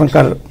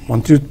ওখানকার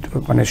মন্ত্রিত্ব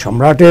মানে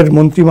সম্রাটের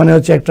মন্ত্রী মানে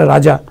হচ্ছে একটা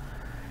রাজা।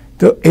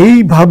 তো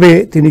এইভাবে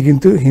তিনি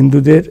কিন্তু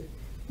হিন্দুদের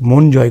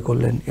মন জয়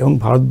করলেন, এবং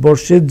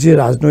ভারতবর্ষের যে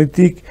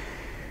রাজনৈতিক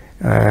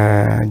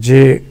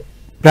যে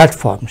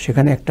প্ল্যাটফর্ম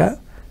সেখানে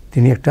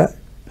তিনি একটা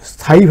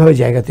স্থায়ীভাবে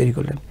জায়গা তৈরি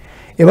করলেন।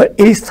 এবার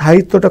এই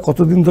স্থায়িত্বটা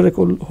কতদিন ধরে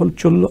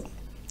চলল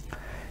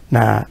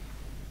না,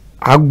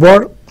 আকবর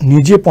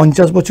নিজে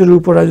 50 বছরের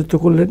উপর রাজত্ব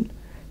করলেন,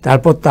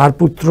 তারপর তার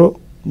পুত্র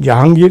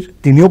জাহাঙ্গীর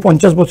তিনিও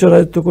 50 বছর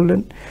রাজত্ব করলেন,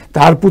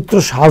 তার পুত্র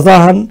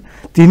শাহজাহান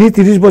তিনি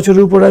 30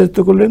 বছরের উপর রাজত্ব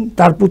করলেন,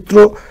 তার পুত্র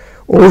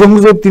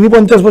ঔরঙ্গজেব তিনি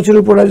 50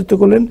 বছরের উপর রাজত্ব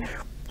করলেন,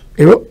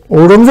 এবং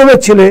ঔরঙ্গজেবের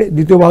ছেলে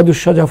দ্বিতীয় বাহাদুর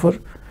শাহ জাফর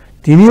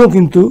তিনিও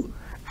কিন্তু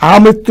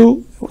আমৃত্যু।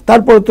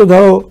 তারপর তো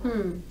ধরো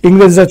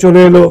ইংরেজরা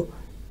চলে এলো,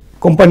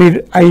 কোম্পানির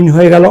আইন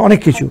হয়ে গেল, অনেক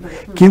কিছু।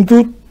 কিন্তু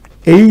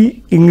এই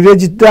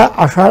ইংরেজরা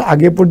আসার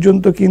আগে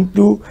পর্যন্ত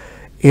কিন্তু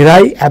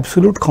এরাই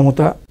অ্যাবসলিউট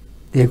ক্ষমতা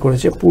ইয়ে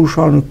করেছে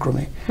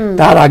পুরুষানুক্রমে।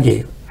 তার আগে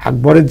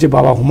আকবরের যে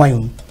বাবা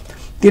হুমায়ুন,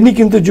 তিনি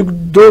কিন্তু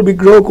যুদ্ধ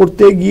বিগ্রহ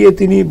করতে গিয়ে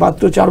তিনি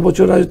মাত্র 4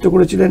 বছর রাজত্ব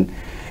করেছিলেন,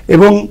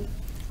 এবং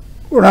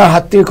ওনার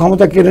হাত থেকে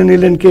ক্ষমতা কেড়ে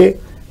নিলেন কে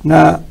না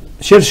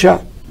শেরশাহ।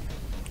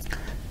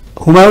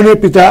 হুমায়ুনের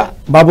পিতা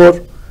বাবর,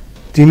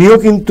 তিনিও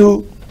কিন্তু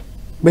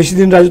বেশি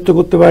দিন রাজত্ব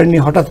করতে পারেননি,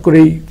 হঠাৎ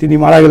করেই তিনি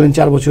মারা গেলেন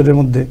 4 বছরের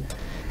মধ্যে।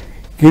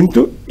 কিন্তু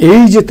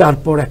এই যে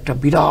তারপর একটা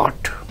বিরাট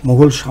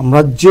মুঘল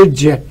সাম্রাজ্যের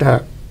যে একটা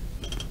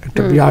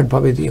বিরাট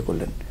ভাবে দিয়ে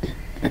করলেন,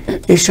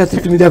 এর সাথে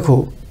তুমি দেখো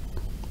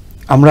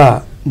আমরা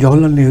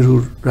জওহরলাল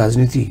নেহরুর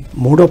রাজনীতি,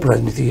 মোড অফ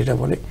রাজনীতি যেটা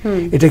বলে,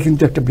 এটা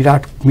কিন্তু একটা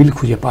বিরাট মিল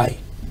খুঁজে পায়।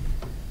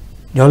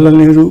 জওহরলাল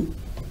নেহরু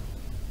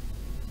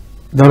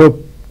ধরো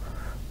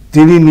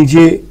তিনি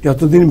নিজে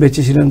যতদিন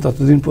বেঁচে ছিলেন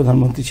ততদিন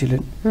প্রধানমন্ত্রী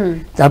ছিলেন,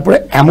 তারপরে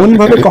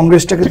এমনভাবে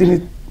কংগ্রেসটাকে তিনি,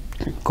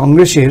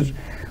 কংগ্রেসের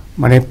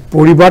মানে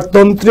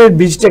পরিবারতন্ত্রের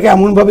বীজটাকে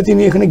এমনভাবে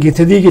তিনি এখানে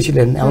গেঁথে দিয়ে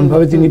গেছিলেন,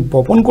 এমনভাবে তিনি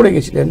বপন করে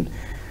গেছিলেন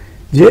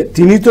যে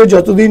তিনি তো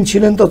যতদিন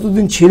ছিলেন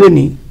ততদিন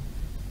ছিলেনই,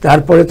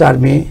 তারপরে তার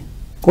মেয়ে,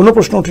 কোনো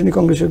প্রশ্ন ওঠেনি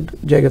কংগ্রেসের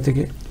জায়গা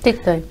থেকে।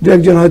 দু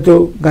একজন হয়তো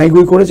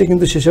গাইগুই করেছে,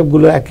 কিন্তু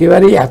সেসবগুলো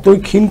একেবারেই এতই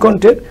ক্ষীণ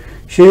কণ্ঠের,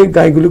 সে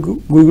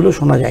গুইগুলো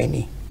শোনা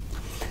যায়নি।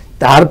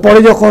 তারপরে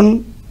যখন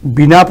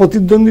বিনা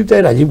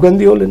প্রতিদ্বন্দ্বিতায় রাজীব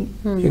গান্ধী হলেন,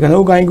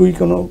 সেখানেও গাইগুই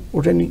কোনো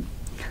ওঠেনি।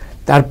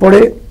 তারপরে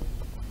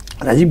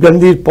রাজীব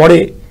গান্ধীর পরে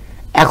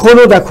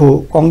এখনো দেখো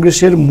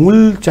কংগ্রেসের মূল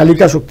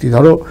চালিকা শক্তি,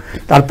 ধরো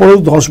তারপরেও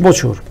 10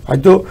 বছর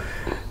হয়তো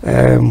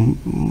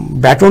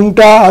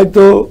ব্যাটনটা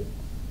হয়তো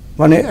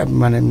মানে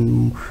মানে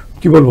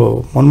কি বলবো,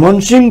 মনমোহন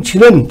সিং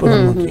ছিলেন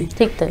প্রধানমন্ত্রী,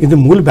 কিন্তু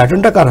মূল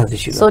ব্যাটনটা কার হাতে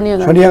ছিল?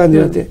 সোনিয়া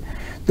গান্ধীর হাতে।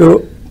 তো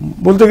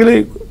বলতে গেলে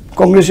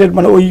কংগ্রেসের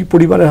মানে ওই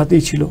পরিবারের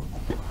হাতেই ছিল।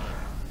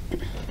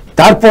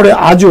 তারপরে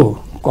আজও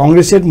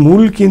কংগ্রেসের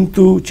মূল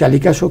কিন্তু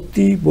চালিকা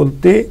শক্তি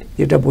বলতে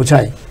যেটা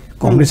বোঝায়,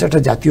 কংগ্রেস একটা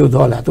জাতীয়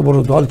দল, এত বড়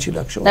দল ছিল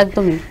একসময়,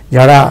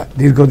 যারা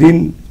দীর্ঘদিন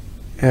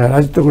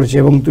রাজত্ব করেছে।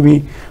 এবং তুমি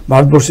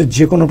ভারতবর্ষের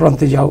যে কোনো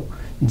প্রান্তে যাও,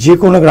 যে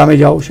কোনো গ্রামে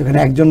যাও, সেখানে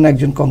একজন না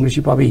একজন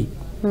কংগ্রেসই পাবেই,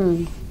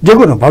 যে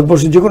কোনো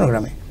ভারতবর্ষের যে কোনো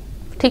গ্রামে।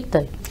 ঠিক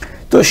তাই।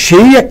 তো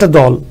সেই একটা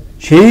দল,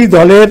 সেই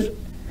দলের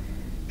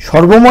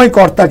সর্বময়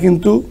কর্তা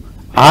কিন্তু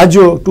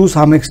আজও টু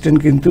সাম এক্সটেন্ট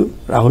কিন্তু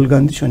রাহুল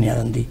গান্ধী, সোনিয়া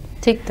গান্ধী।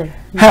 ঠিক তাই।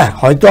 হ্যাঁ,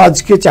 হয়তো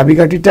আজকে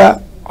চাবিকাঠিটা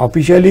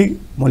অফিসিয়ালি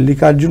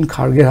মল্লিকার্জুন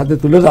খাড়গের হাতে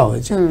তুলে দেওয়া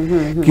হয়েছে,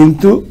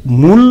 কিন্তু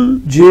মূল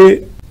যে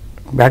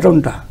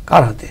ব্যাটনটা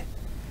কার হাতে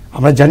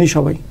আমরা জানি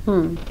সবাই,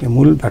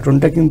 মূল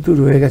ব্যাটনটা কিন্তু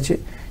রয়ে গেছে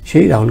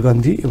সেই রাহুল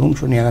গান্ধী এবং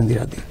সোনিয়া গান্ধীর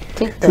হাতে।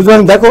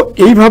 সুতরাং দেখো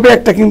এইভাবে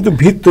একটা কিন্তু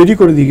ভিত তৈরি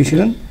করে দিয়ে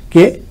গেছিলেন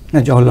কে না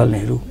জওহরলাল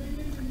নেহরু।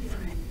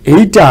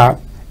 এইটা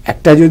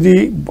একটা যদি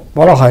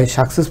বলা হয়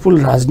সাকসেসফুল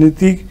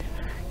রাজনীতি,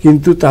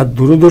 কিন্তু তার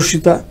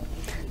দূরদর্শিতা,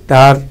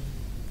 তার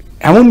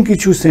এমন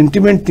কিছু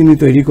সেন্টিমেন্ট তিনি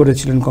তৈরি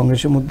করেছিলেন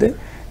কংগ্রেসের মধ্যে,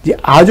 যে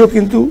আজও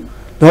কিন্তু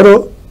ধরো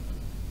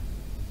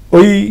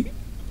ওই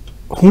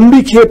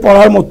হুমড়ি খেয়ে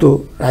পড়ার মতো,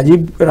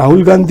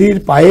 রাহুল গান্ধীর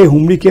পায়ে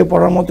হুমড়ি খেয়ে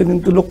পড়ার মতো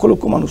কিন্তু লক্ষ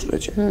লক্ষ মানুষ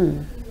রয়েছে।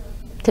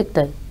 ঠিক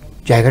তাই।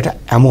 জায়গাটা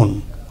এমন,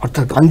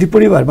 অর্থাৎ গান্ধী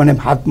পরিবার মানে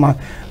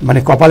মানে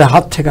কপালে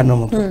হাত ঠেকানোর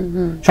মতো,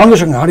 সঙ্গে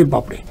সঙ্গে আরে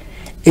বাপরে,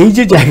 এই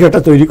যে জায়গাটা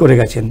তৈরি করে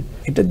গেছেন,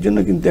 এটার জন্য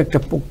কিন্তু একটা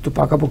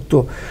পাকাপোক্ত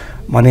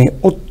মানে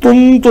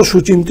অত্যন্ত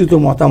সুচিন্তিত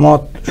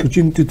মতামত,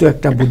 সুচিন্তিত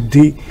একটা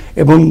বুদ্ধি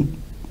এবং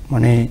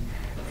মানে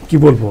কি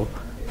বলবো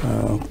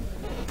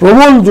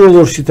প্রবল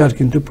দূরদর্শিতার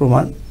কিন্তু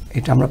প্রমাণ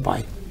এটা আমরা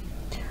পাই।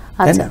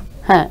 আচ্ছা,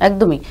 হ্যাঁ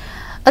একদমই।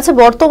 আচ্ছা,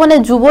 বর্তমানে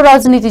যুব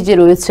রাজনীতি যে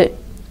রয়েছে,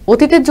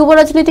 অতীতের যুব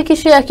রাজনীতি কি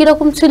সে একই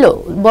রকম ছিল?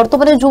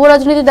 বর্তমানে যুব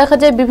রাজনীতি দেখা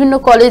যায় বিভিন্ন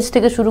কলেজ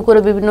থেকে শুরু করে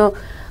বিভিন্ন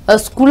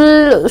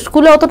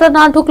স্কুলে অতটা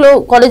না ঢুকলেও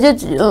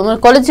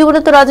কলেজ জীবনে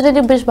তো রাজনীতি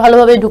বেশ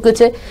ভালোভাবে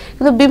ঢুকেছে,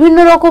 কিন্তু বিভিন্ন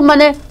রকম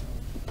মানে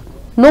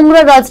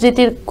নোংরা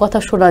রাজনীতির কথা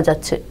শোনা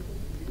যাচ্ছে।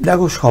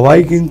 দেখো, সবাই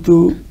কিন্তু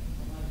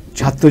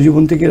ছাত্র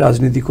জীবন থেকে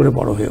রাজনীতি করে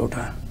বড় হয়ে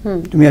ওঠা।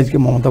 তুমি আজকে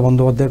মমতা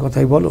বন্দ্যোপাধ্যায়ের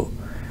কথাই বলো,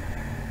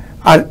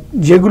 আর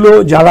যেগুলো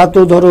যারা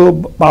তো ধরো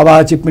বাবা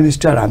চিফ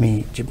মিনিস্টার, আমি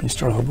চিফ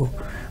মিনিস্টার হব,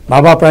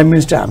 বাবা প্রাইম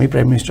মিনিস্টার, আমি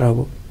প্রাইম মিনিস্টার হব,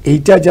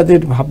 এইটা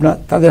যাদের ভাবনা,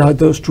 তাদের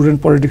হয়তো স্টুডেন্ট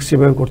পলিটিক্স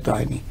সেভাবে করতে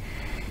হয়নি।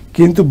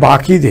 কিন্তু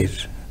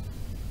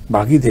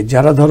বাকিদের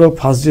যারা ধরো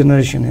ফার্স্ট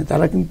জেনারেশনে,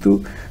 তারা কিন্তু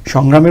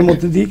সংগ্রামের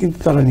মধ্যে দিয়ে কিন্তু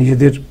তারা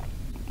নিজেদের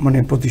মানে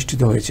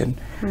প্রতিষ্ঠিত হয়েছেন।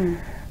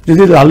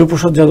 যদি লালু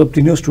প্রসাদ যাদব,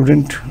 তিনিও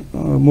স্টুডেন্ট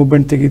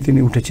মুভমেন্ট থেকে তিনি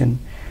উঠেছেন।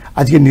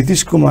 আজকে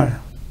নীতিশ কুমার,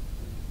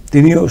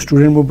 তিনিও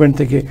স্টুডেন্ট মুভমেন্ট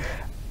থেকে,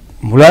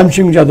 মুলায়ম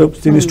সিং যাদব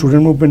তিনি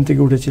স্টুডেন্ট মুভমেন্ট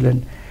থেকে উঠেছিলেন।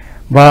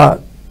 বা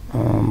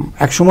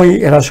একসময়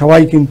এরা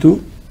সবাই কিন্তু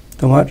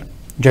তোমার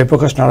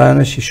জয়প্রকাশ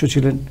নারায়ণের শিষ্য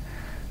ছিলেন,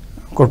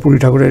 কর্পূরী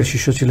ঠাকুরের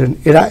শিষ্য ছিলেন।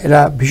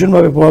 এরা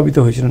ভীষণভাবে প্রভাবিত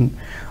হয়েছিলেন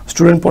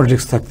স্টুডেন্ট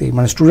পলিটিক্স থাকতেই,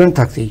 মানে স্টুডেন্ট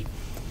থাকতেই।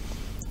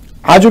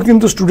 আজও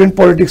কিন্তু স্টুডেন্ট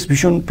পলিটিক্স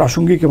ভীষণ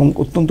প্রাসঙ্গিক এবং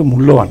অত্যন্ত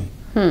মূল্যবান।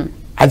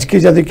 আজকে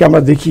যাদেরকে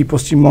আমরা দেখি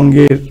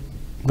পশ্চিমবঙ্গের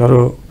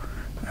ধরো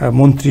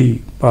মন্ত্রী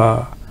বা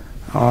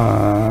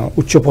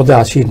উচ্চ পদে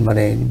আসীন,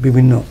 মানে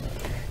বিভিন্ন,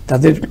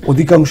 তাদের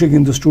অধিকাংশ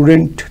কিন্তু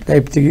স্টুডেন্ট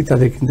টাইপ থেকেই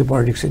তাদের কিন্তু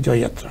পলিটিক্সের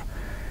জয়যাত্রা।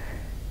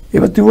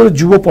 এবার তুমি বলো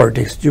যুব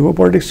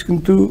পলিটিক্স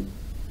কিন্তু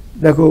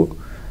দেখো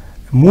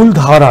মূল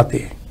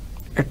ধারাতে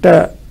একটা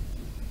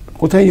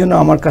কোথায় যেন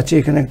আমার কাছে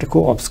এখানে একটা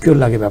খুব অবস্কিউর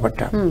লাগে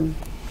ব্যাপারটা।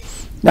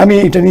 আমি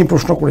এটা নিয়ে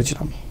প্রশ্ন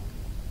করেছিলাম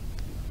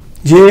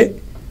যে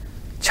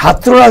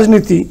ছাত্র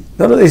রাজনীতি,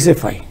 ধরো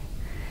এসএফআই,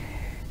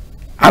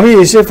 আমি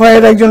এসএফআই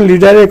এর একজন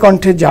লিডারের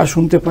কণ্ঠে যা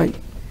শুনতে পাই,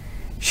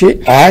 সে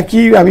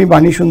একই আমি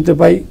বাণী শুনতে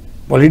পাই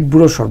পলিট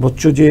ব্যুরো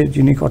সর্বোচ্চ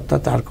যিনি কর্তা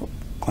তার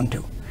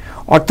কণ্ঠেও,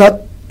 অর্থাৎ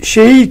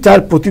সেই তার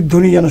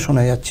প্রতিধ্বনি যেন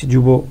শোনা যাচ্ছে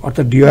যুব,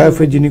 অর্থাৎ ডিওএফ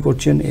এর যিনি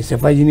করছেন,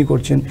 এসএফআই যিনি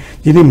করছেন,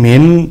 যিনি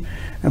মেন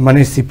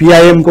মানে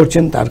সিপিআইএম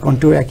করছেন তার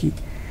কণ্ঠেও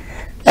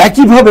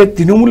একইভাবে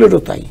তৃণমূলেরও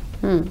তাই।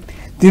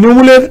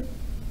 তৃণমূলের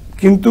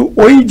কিন্তু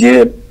ওই যে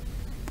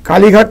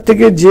কালীঘাট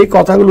থেকে যে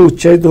কথাগুলো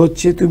উচ্চারিত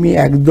হচ্ছে, তুমি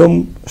একদম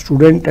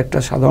স্টুডেন্ট, একটা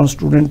সাধারণ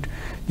স্টুডেন্ট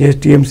যে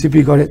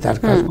টিএমসিপি করে তার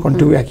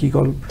কণ্ঠেও একই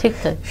গল্প,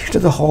 সেটা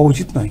তো হওয়া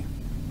উচিত নয়।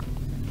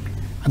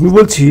 আমি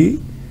বলছি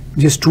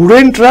যে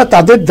স্টুডেন্টরা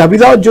তাদের দাবি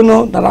দেওয়ার জন্য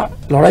তারা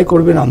লড়াই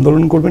করবেন,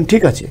 আন্দোলন করবেন,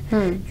 ঠিক আছে,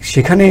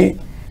 সেখানে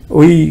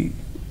ওই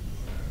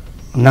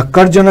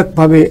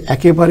নাক্কারজনকভাবে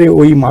একেবারে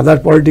ওই মাদার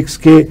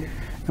পলিটিক্সকে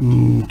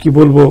কি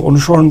বলবো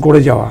অনুসরণ করে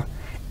যাওয়া,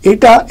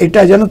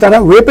 এটা যেন তারা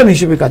ওয়েপন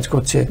হিসেবে কাজ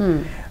করছে,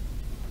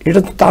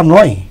 এটা তো তা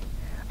নয়।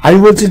 আমি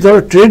বলছি ধরো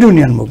ট্রেড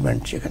ইউনিয়ন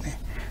মুভমেন্ট, সেখানে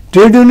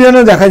ট্রেড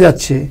ইউনিয়নে দেখা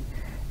যাচ্ছে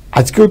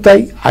আজকেও তাই,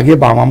 আগে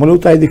বাম আমলেও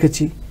তাই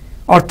দেখেছি,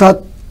 অর্থাৎ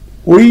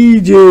ওই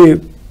যে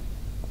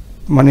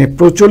মানে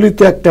প্রচলিত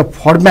একটা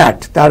ফরম্যাট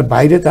তার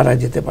বাইরে তারা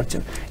যেতে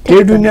পারছেন।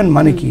 ট্রেড ইউনিয়ন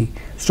মানে কি?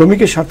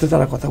 শ্রমিকের স্বার্থে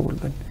তারা কথা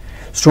বলবেন,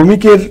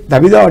 শ্রমিকের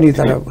দাবি দেওয়া নিয়ে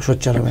তারা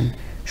সোচ্চার হবেন,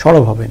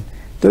 সরব হবেন।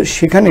 তো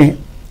সেখানে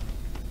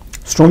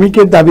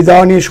শ্রমিকের দাবি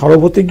দেওয়া নিয়ে সরব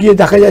হতে গিয়ে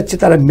দেখা যাচ্ছে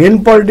তারা মেন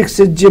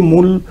পলিটিক্সের যে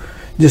মূল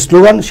যে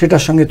স্লোগান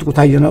সেটার সঙ্গে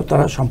কোথায় যেন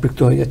তারা সম্পৃক্ত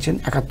হয়ে যাচ্ছেন,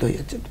 একাত্ম হয়ে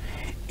যাচ্ছেন।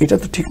 এটা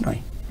তো ঠিক নয়।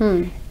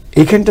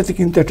 এইখানটাতে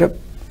কিন্তু একটা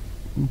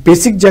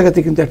বেসিক জায়গাতে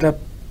কিন্তু একটা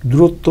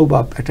দূরত্ব বা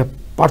একটা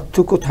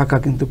পার্থক্য থাকা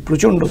কিন্তু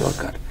প্রচণ্ড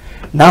দরকার।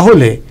 না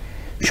হলে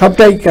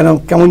সবটাই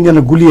কেমন যেন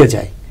গুলিয়ে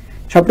যায়,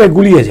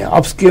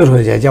 অবস্কিওর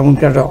হয়ে যায়, যেমন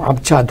একটা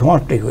আবছা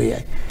ধোঁয়াটাই হয়ে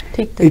যায়।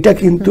 এটা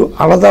কিন্তু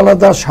আলাদা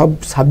আলাদা সব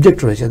সাবজেক্ট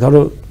রয়েছে।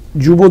 ধরো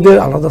যুবদের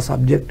আলাদা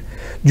সাবজেক্ট,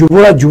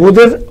 যুবরা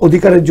যুবদের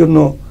অধিকারের জন্য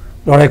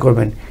লড়াই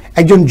করবেন।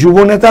 একজন যুব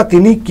নেতা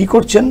তিনি কি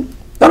করছেন,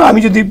 ধরো আমি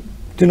যদি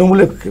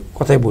তৃণমূলের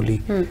কথাই বলি,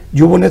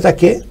 যুব নেতা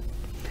কে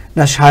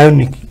না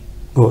সায়নী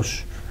ঘোষ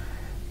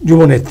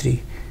যুবনেত্রী,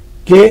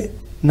 কে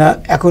না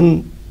এখন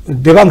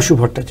দেবাংশু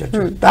ভট্টাচার্য,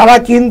 তারা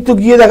কিন্তু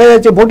গিয়ে দেখা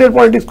যাচ্ছে ভোটের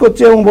পলিটিক্স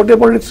করছে এবং ভোটের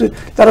পলিটিক্স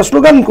তারা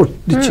স্লোগান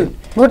দিচ্ছে,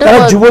 তারা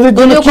যুবদের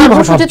জন্য কি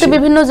ভাবছে,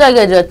 বিভিন্ন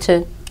জায়গায় যাচ্ছে,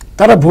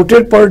 তারা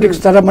ভোটের পলিটিক্স,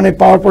 তারা মানে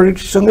পাওয়ার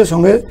পলিটিক্স সঙ্গে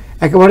সঙ্গে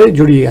একেবারে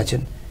জড়িয়ে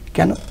গেছেন।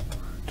 কেন?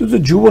 তুই তো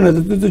যুব নেতা,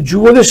 তুই তো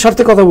যুবদের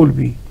স্বার্থে কথা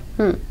বলবি,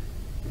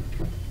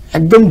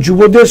 একদম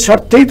যুবদের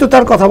স্বার্থেই তো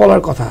তার কথা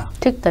বলার কথা।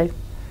 ঠিক তাই।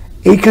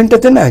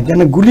 এইখানটাতে না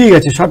যেন গুলিয়ে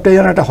গেছে, সবটা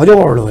যেন একটা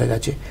হজবরল হয়ে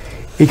গেছে।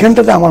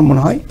 এইখানটাতে আমার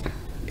মনে হয়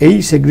এই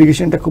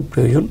সেগ্রিগেশনটা খুব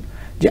প্রয়োজন,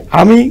 যে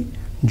আমি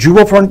যুব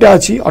ফ্রন্টে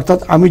আছি, অর্থাৎ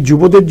আমি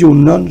যুবদের যে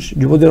উন্নয়ন,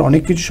 যুবদের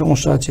অনেক কিছু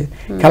সমস্যা আছে,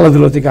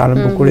 খেলাধুলা থেকে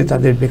আরম্ভ করে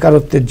তাদের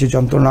বেকারত্বের যে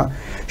যন্ত্রণা,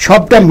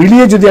 সবটা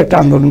মিলিয়ে যদি একটা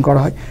আন্দোলন করা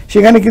হয়,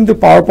 সেখানে কিন্তু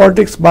পাওয়ার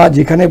পলিটিক্স বা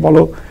যেখানে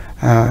বলো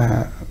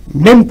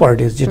মেন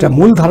পলিটিক্স, যেটা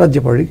মূল ধারার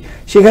যে পলিটিক্স,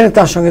 সেখানে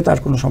তার সঙ্গে তার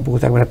কোনো সম্পর্ক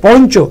থাকবে না,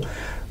 বরঞ্চ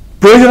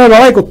প্রয়োজনে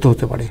লড়াই করতে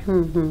হতে পারে।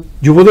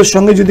 যুবদের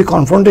সঙ্গে যদি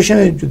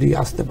কনফ্রন্টেশনে যদি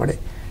আসতে পারে,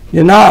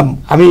 যে না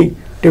আমি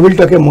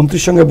টেবিলটাকে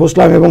মন্ত্রীর সঙ্গে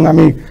বসলাম এবং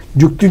আমি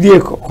যুক্তি দিয়ে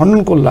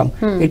খণ্ডন করলাম,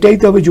 এটাই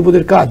তো হবে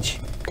যুবদের কাজ।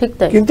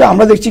 কিন্তু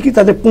আমরা দেখছি কি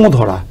তাদের পোঁ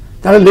ধরা,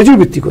 তারা লেজুর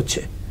ভিত্তি করছে।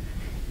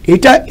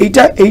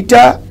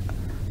 এইটা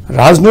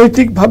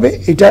রাজনৈতিকভাবে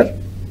এটার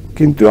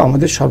কিন্তু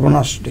আমাদের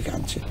সর্বনাশ ডেকে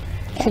আনছে।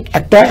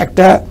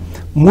 একটা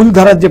মূল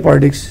ধারার যে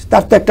পলিটিক্স,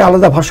 তার তো একটা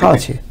আলাদা ভাষা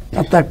আছে,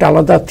 তার তো একটা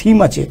আলাদা থিম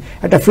আছে,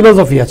 একটা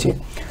ফিলোসফি আছে।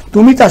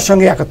 তুমি তার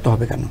সঙ্গে একাত্ম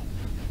হবে কেন?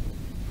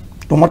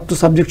 তোমার তো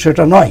সাবজেক্ট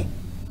সেটা নয়।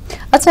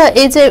 আচ্ছা,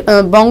 এই যে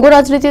বঙ্গ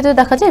রাজনীতিতে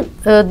দেখা যায়,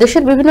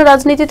 দেশের বিভিন্ন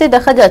রাজনীতিতে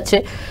দেখা যাচ্ছে,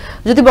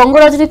 যদি বঙ্গ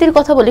রাজনীতির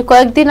কথা বলি,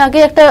 কয়েকদিন আগে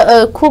একটা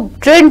খুব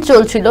ট্রেন্ড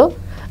চলছিল,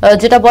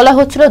 যেটা বলা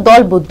হচ্ছিল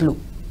দল বদলু,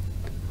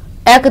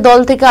 এক দল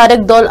থেকে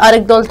আরেক দল,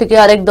 আরেক দল থেকে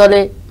আরেক দলে,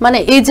 মানে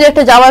এই যে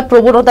একটা যাওয়ার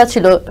প্রবণতা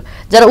ছিল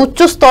যারা উচ্চ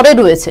স্তরে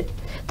রয়েছে,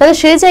 তাহলে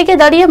সেই জায়গায়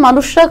দাঁড়িয়ে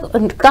মানুষরা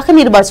কাকে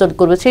নির্বাচন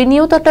করবে সেই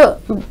নিয়েও তো একটা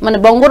মানে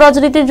বঙ্গ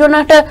রাজনীতির জন্য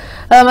একটা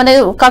মানে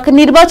কাকে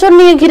নির্বাচন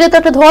নিয়ে ঘিরে তো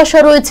একটা ধোঁয়াশা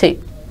রয়েছে,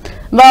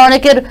 বা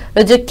অনেকের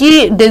যে কি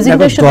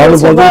ডেজিগনেশন দল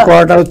বদল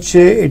করাটা হচ্ছে,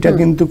 এটা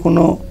কিন্তু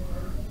কোনো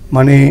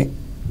মানে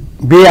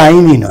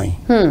বেআইনি নয়,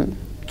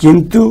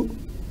 কিন্তু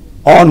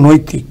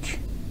অনৈতিক।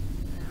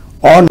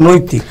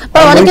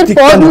 অনেকের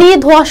পদ নিয়ে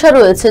ধোঁয়াশা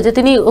রয়েছে যে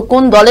তিনি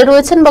কোন দলে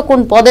রয়েছেন বা কোন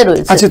পদে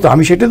রয়েছেন। আচ্ছা, তো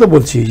আমি সেটাই তো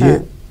বলছি যে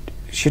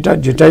সেটা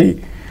যেটাই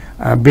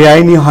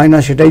বেআইনি হয় না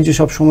সেটাই যে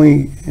সবসময়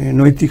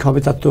নৈতিক হবে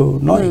তা তো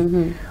নয়,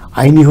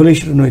 আইনি হলেই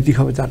সেটা নৈতিক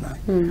হবে তা নয়।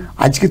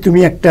 আজকে তুমি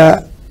একটা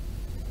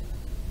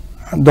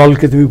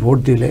দলকে তুমি ভোট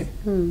দিলে,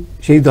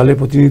 সেই দলের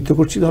প্রতিনিধিত্ব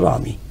করছি ধরো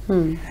আমি,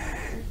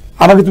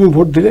 আমাকে তুমি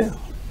ভোট দিলে,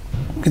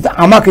 কিন্তু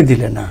আমাকে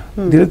দিলে না,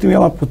 দিলে তুমি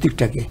আমার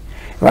প্রতীকটাকে।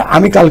 এবার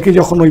আমি কালকে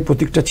যখন ওই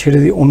প্রতীকটা ছেড়ে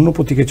দিয়ে অন্য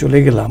প্রতীকে চলে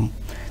গেলাম,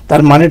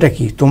 তার মানেটা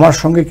কি? তোমার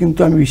সঙ্গে কিন্তু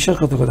আমি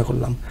বিশ্বাসঘাতকতা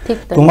করলাম,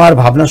 তোমার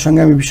ভাবনার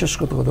সঙ্গে আমি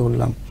বিশ্বাসঘাতকতা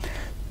করলাম,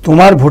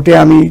 তোমার ভোটে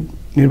আমি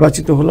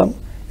নির্বাচিত হলাম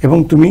এবং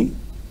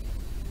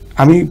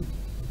আমি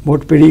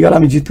ভোট পেরিয়ে গেলাম,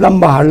 আমি জিতলাম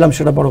বা হারলাম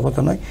সেটা বড়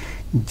কথা নয়,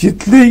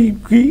 জিতলেই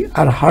কি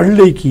আর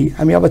হারলেই কি,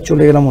 আমি আবার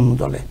চলে গেলাম অন্য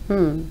দলে।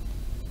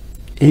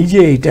 এই যে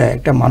এইটা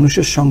একটা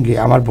মানুষের সঙ্গে,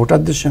 আমার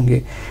ভোটারদের সঙ্গে,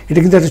 এটা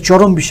কিন্তু একটা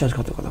চরম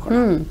বিশ্বাসঘাতকতা করা।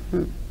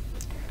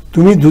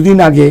 তুমি দুদিন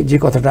আগে যে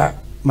কথাটা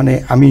মানে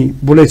আমি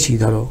বলেছি,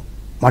 ধরো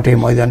মাঠে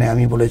ময়দানে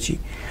আমি বলেছি,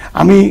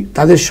 আমি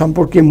তাদের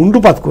সম্পর্কে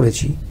মুন্ডুপাত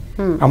করেছি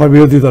আমার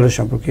বিরোধী দলের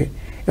সম্পর্কে,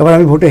 এবার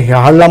আমি ভোটে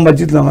হারলাম বা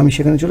জিতলাম, আমি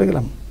সেখানে চলে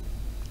গেলাম।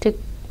 ঠিক।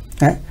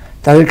 হ্যাঁ,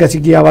 তাদের কাছে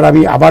গিয়ে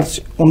আমি আবার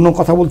অন্য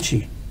কথা বলছি।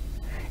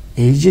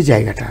 এই যে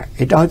জায়গাটা,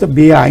 এটা হয়তো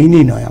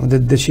বেআইনি নয়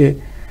আমাদের দেশে,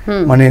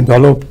 মানে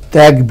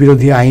দলত্যাগ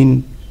বিরোধী আইন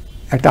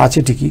একটা আছে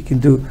ঠিকই,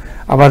 কিন্তু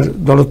আবার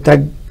দলত্যাগ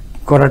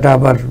করাটা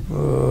আবার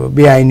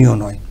বেআইনিও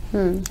নয়।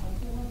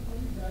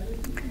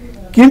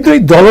 কিন্তু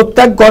এই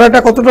দলত্যাগ করাটা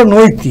কতটা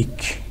নৈতিক,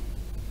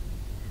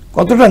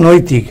 কতটা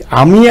নৈতিক?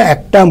 আমি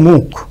একটা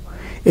মুখ,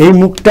 এই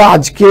মুখটা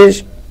আজকে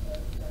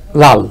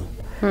লাল,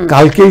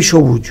 কালকেই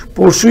সবুজ,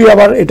 পরশুই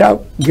আবার এটা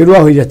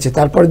গেরুয়া হয়ে যাচ্ছে,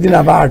 তারপরের দিন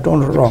আবার আটন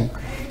রং।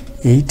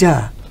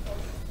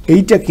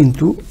 এইটা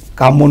কিন্তু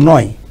কাম্য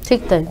নয়।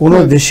 কোনো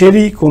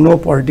দেশেরই কোনো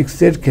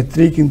পলিটিক্সের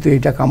ক্ষেত্রেই কিন্তু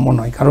এটা কাম্য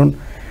নয়। কারণ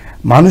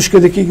মানুষকে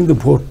দেখেই কিন্তু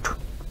ভোট,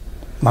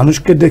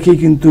 মানুষকে দেখেই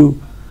কিন্তু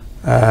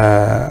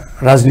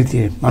রাজনীতি,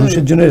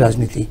 মানুষের জন্যই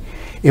রাজনীতি।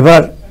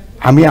 এবার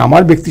আমি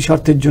আমার ব্যক্তি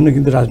স্বার্থের জন্য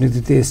কিন্তু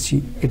রাজনীতিতে এসেছি,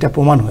 এটা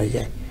প্রমাণ হয়ে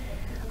যায়।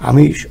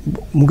 আমি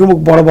মুখে মুখ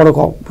বড় বড়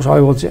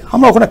সবাই বলছে,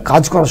 আমরা ওখানে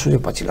কাজ করার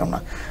সুযোগ পাচ্ছিলাম না,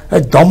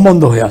 দম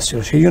বন্ধ হয়ে আসছিল,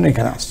 সেই জন্য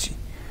এখানে আসছি।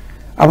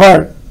 আবার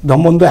দম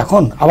বন্ধ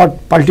এখন আবার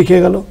পাল্টি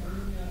খেয়ে গেল,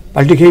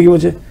 পাল্টি খেয়ে গিয়ে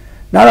বলছে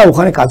না না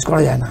ওখানে কাজ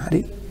করা যায় না। আরে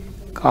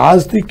কাজ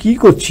তুই কি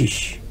করছিস?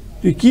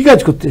 তুই কি কাজ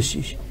করতে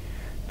এসছিস?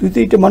 তুই তো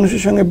এটা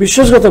মানুষের সঙ্গে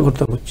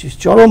বিশ্বাসঘাতকতা করছিস,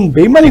 চরম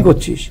বেইমানি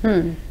করছিস।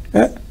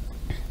 হ্যাঁ,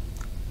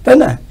 তাই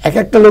না? এক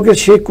একটা লোকের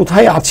সে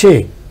কোথায় আছে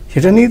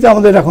সেটা নিয়ে তো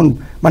আমাদের এখন,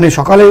 মানে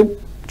সকালে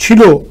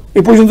ছিল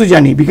এ পর্যন্ত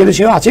জানি, বিকেলে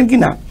সে আছেন কি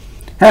না,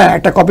 হ্যাঁ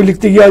একটা কপি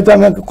লিখতে গিয়ে হয়তো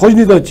আমি খোঁজ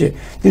নিতে হচ্ছে,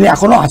 তিনি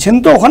এখনো আছেন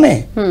তো ওখানে,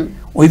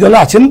 ওই দলে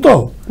আছেন তো,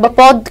 বা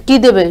পদ কি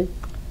দেবে,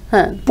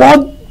 হ্যাঁ পদ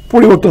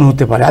পরিবর্তন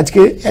হতে পারে,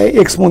 আজকে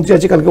এক্স মন্ত্রী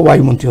আছে কালকে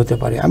ওয়াই মন্ত্রী হতে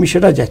পারে, আমি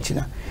সেটা যাচ্ছি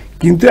না,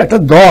 কিন্তু একটা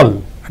দল,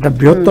 একটা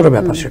বৃহত্তর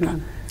ব্যাপার সেটা।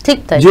 ঠিক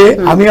তাই। যে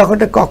আমি এখন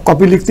একটা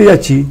কপি লিখতে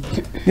যাচ্ছি,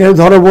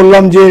 ধরো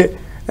বললাম যে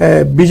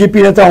বিজেপি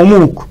নেতা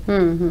অমুক,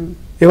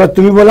 এবার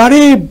তুমি বলো আরে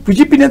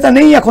বিজেপি নেতা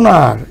নেই এখন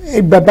আর,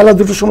 এই বেলা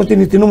 2টোর সময়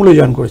তিনি তৃণমূলে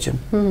জয়েন করেছেন।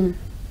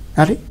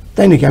 আরে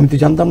তাই নাকি? আমি তো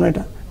জানতাম না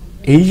এটা।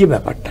 এই যে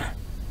ব্যাপারটা,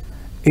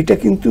 এটা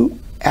কিন্তু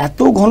এত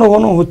ঘন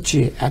ঘন হচ্ছে,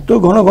 এত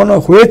ঘন ঘন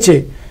হয়েছে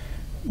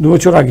 2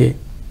 বছর আগে,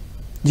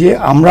 যে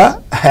আমরা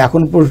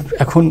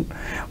এখন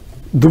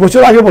 2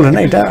 বছর আগে বলে না,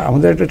 এটা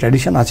আমাদের একটা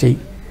ট্র্যাডিশন আছেই।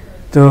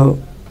 তো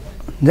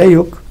যাই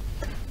হোক,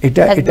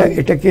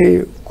 এটাকে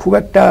খুব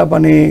একটা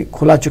মানে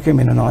খোলা চোখে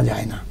মেনে নেওয়া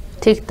যায় না।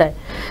 ঠিক তাই।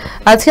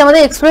 আজকে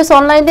আমাদের এক্সপ্রেস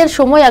অনলাইনের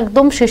সময়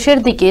একদম শেষের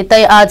দিকে,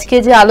 তাই আজকে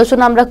যে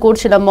আলোচনা আমরা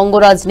করছিলাম বঙ্গ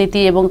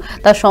রাজনীতি এবং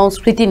তার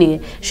সংস্কৃতি নিয়ে,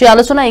 সেই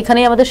আলোচনা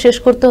এখানেই আমাদের শেষ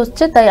করতে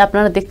হচ্ছে। তাই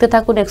আপনারা দেখতে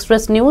থাকুন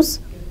এক্সপ্রেস নিউজ।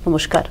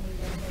 নমস্কার।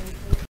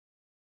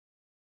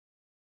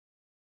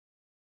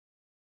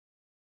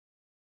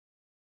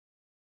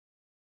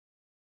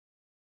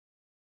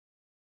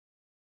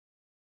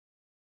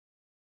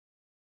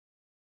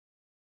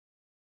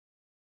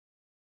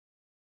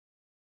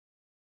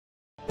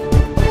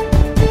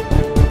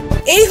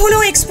 এই হলো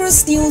এক্সপ্রেস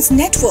নিউজ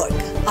নেটওয়ার্ক।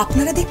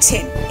 আপনারা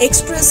দেখছেন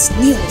এক্সপ্রেস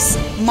নিউজ,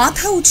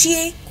 মাথা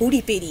উঁচিয়ে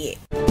কুড়ি পেরিয়ে।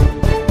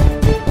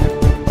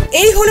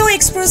 এই হলো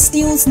এক্সপ্রেস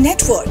নিউজ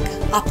নেটওয়ার্ক।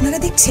 আপনারা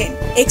দেখছেন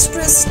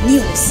এক্সপ্রেস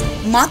নিউজ,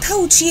 মাথা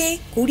উঁচিয়ে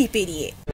কুড়ি পেরিয়ে।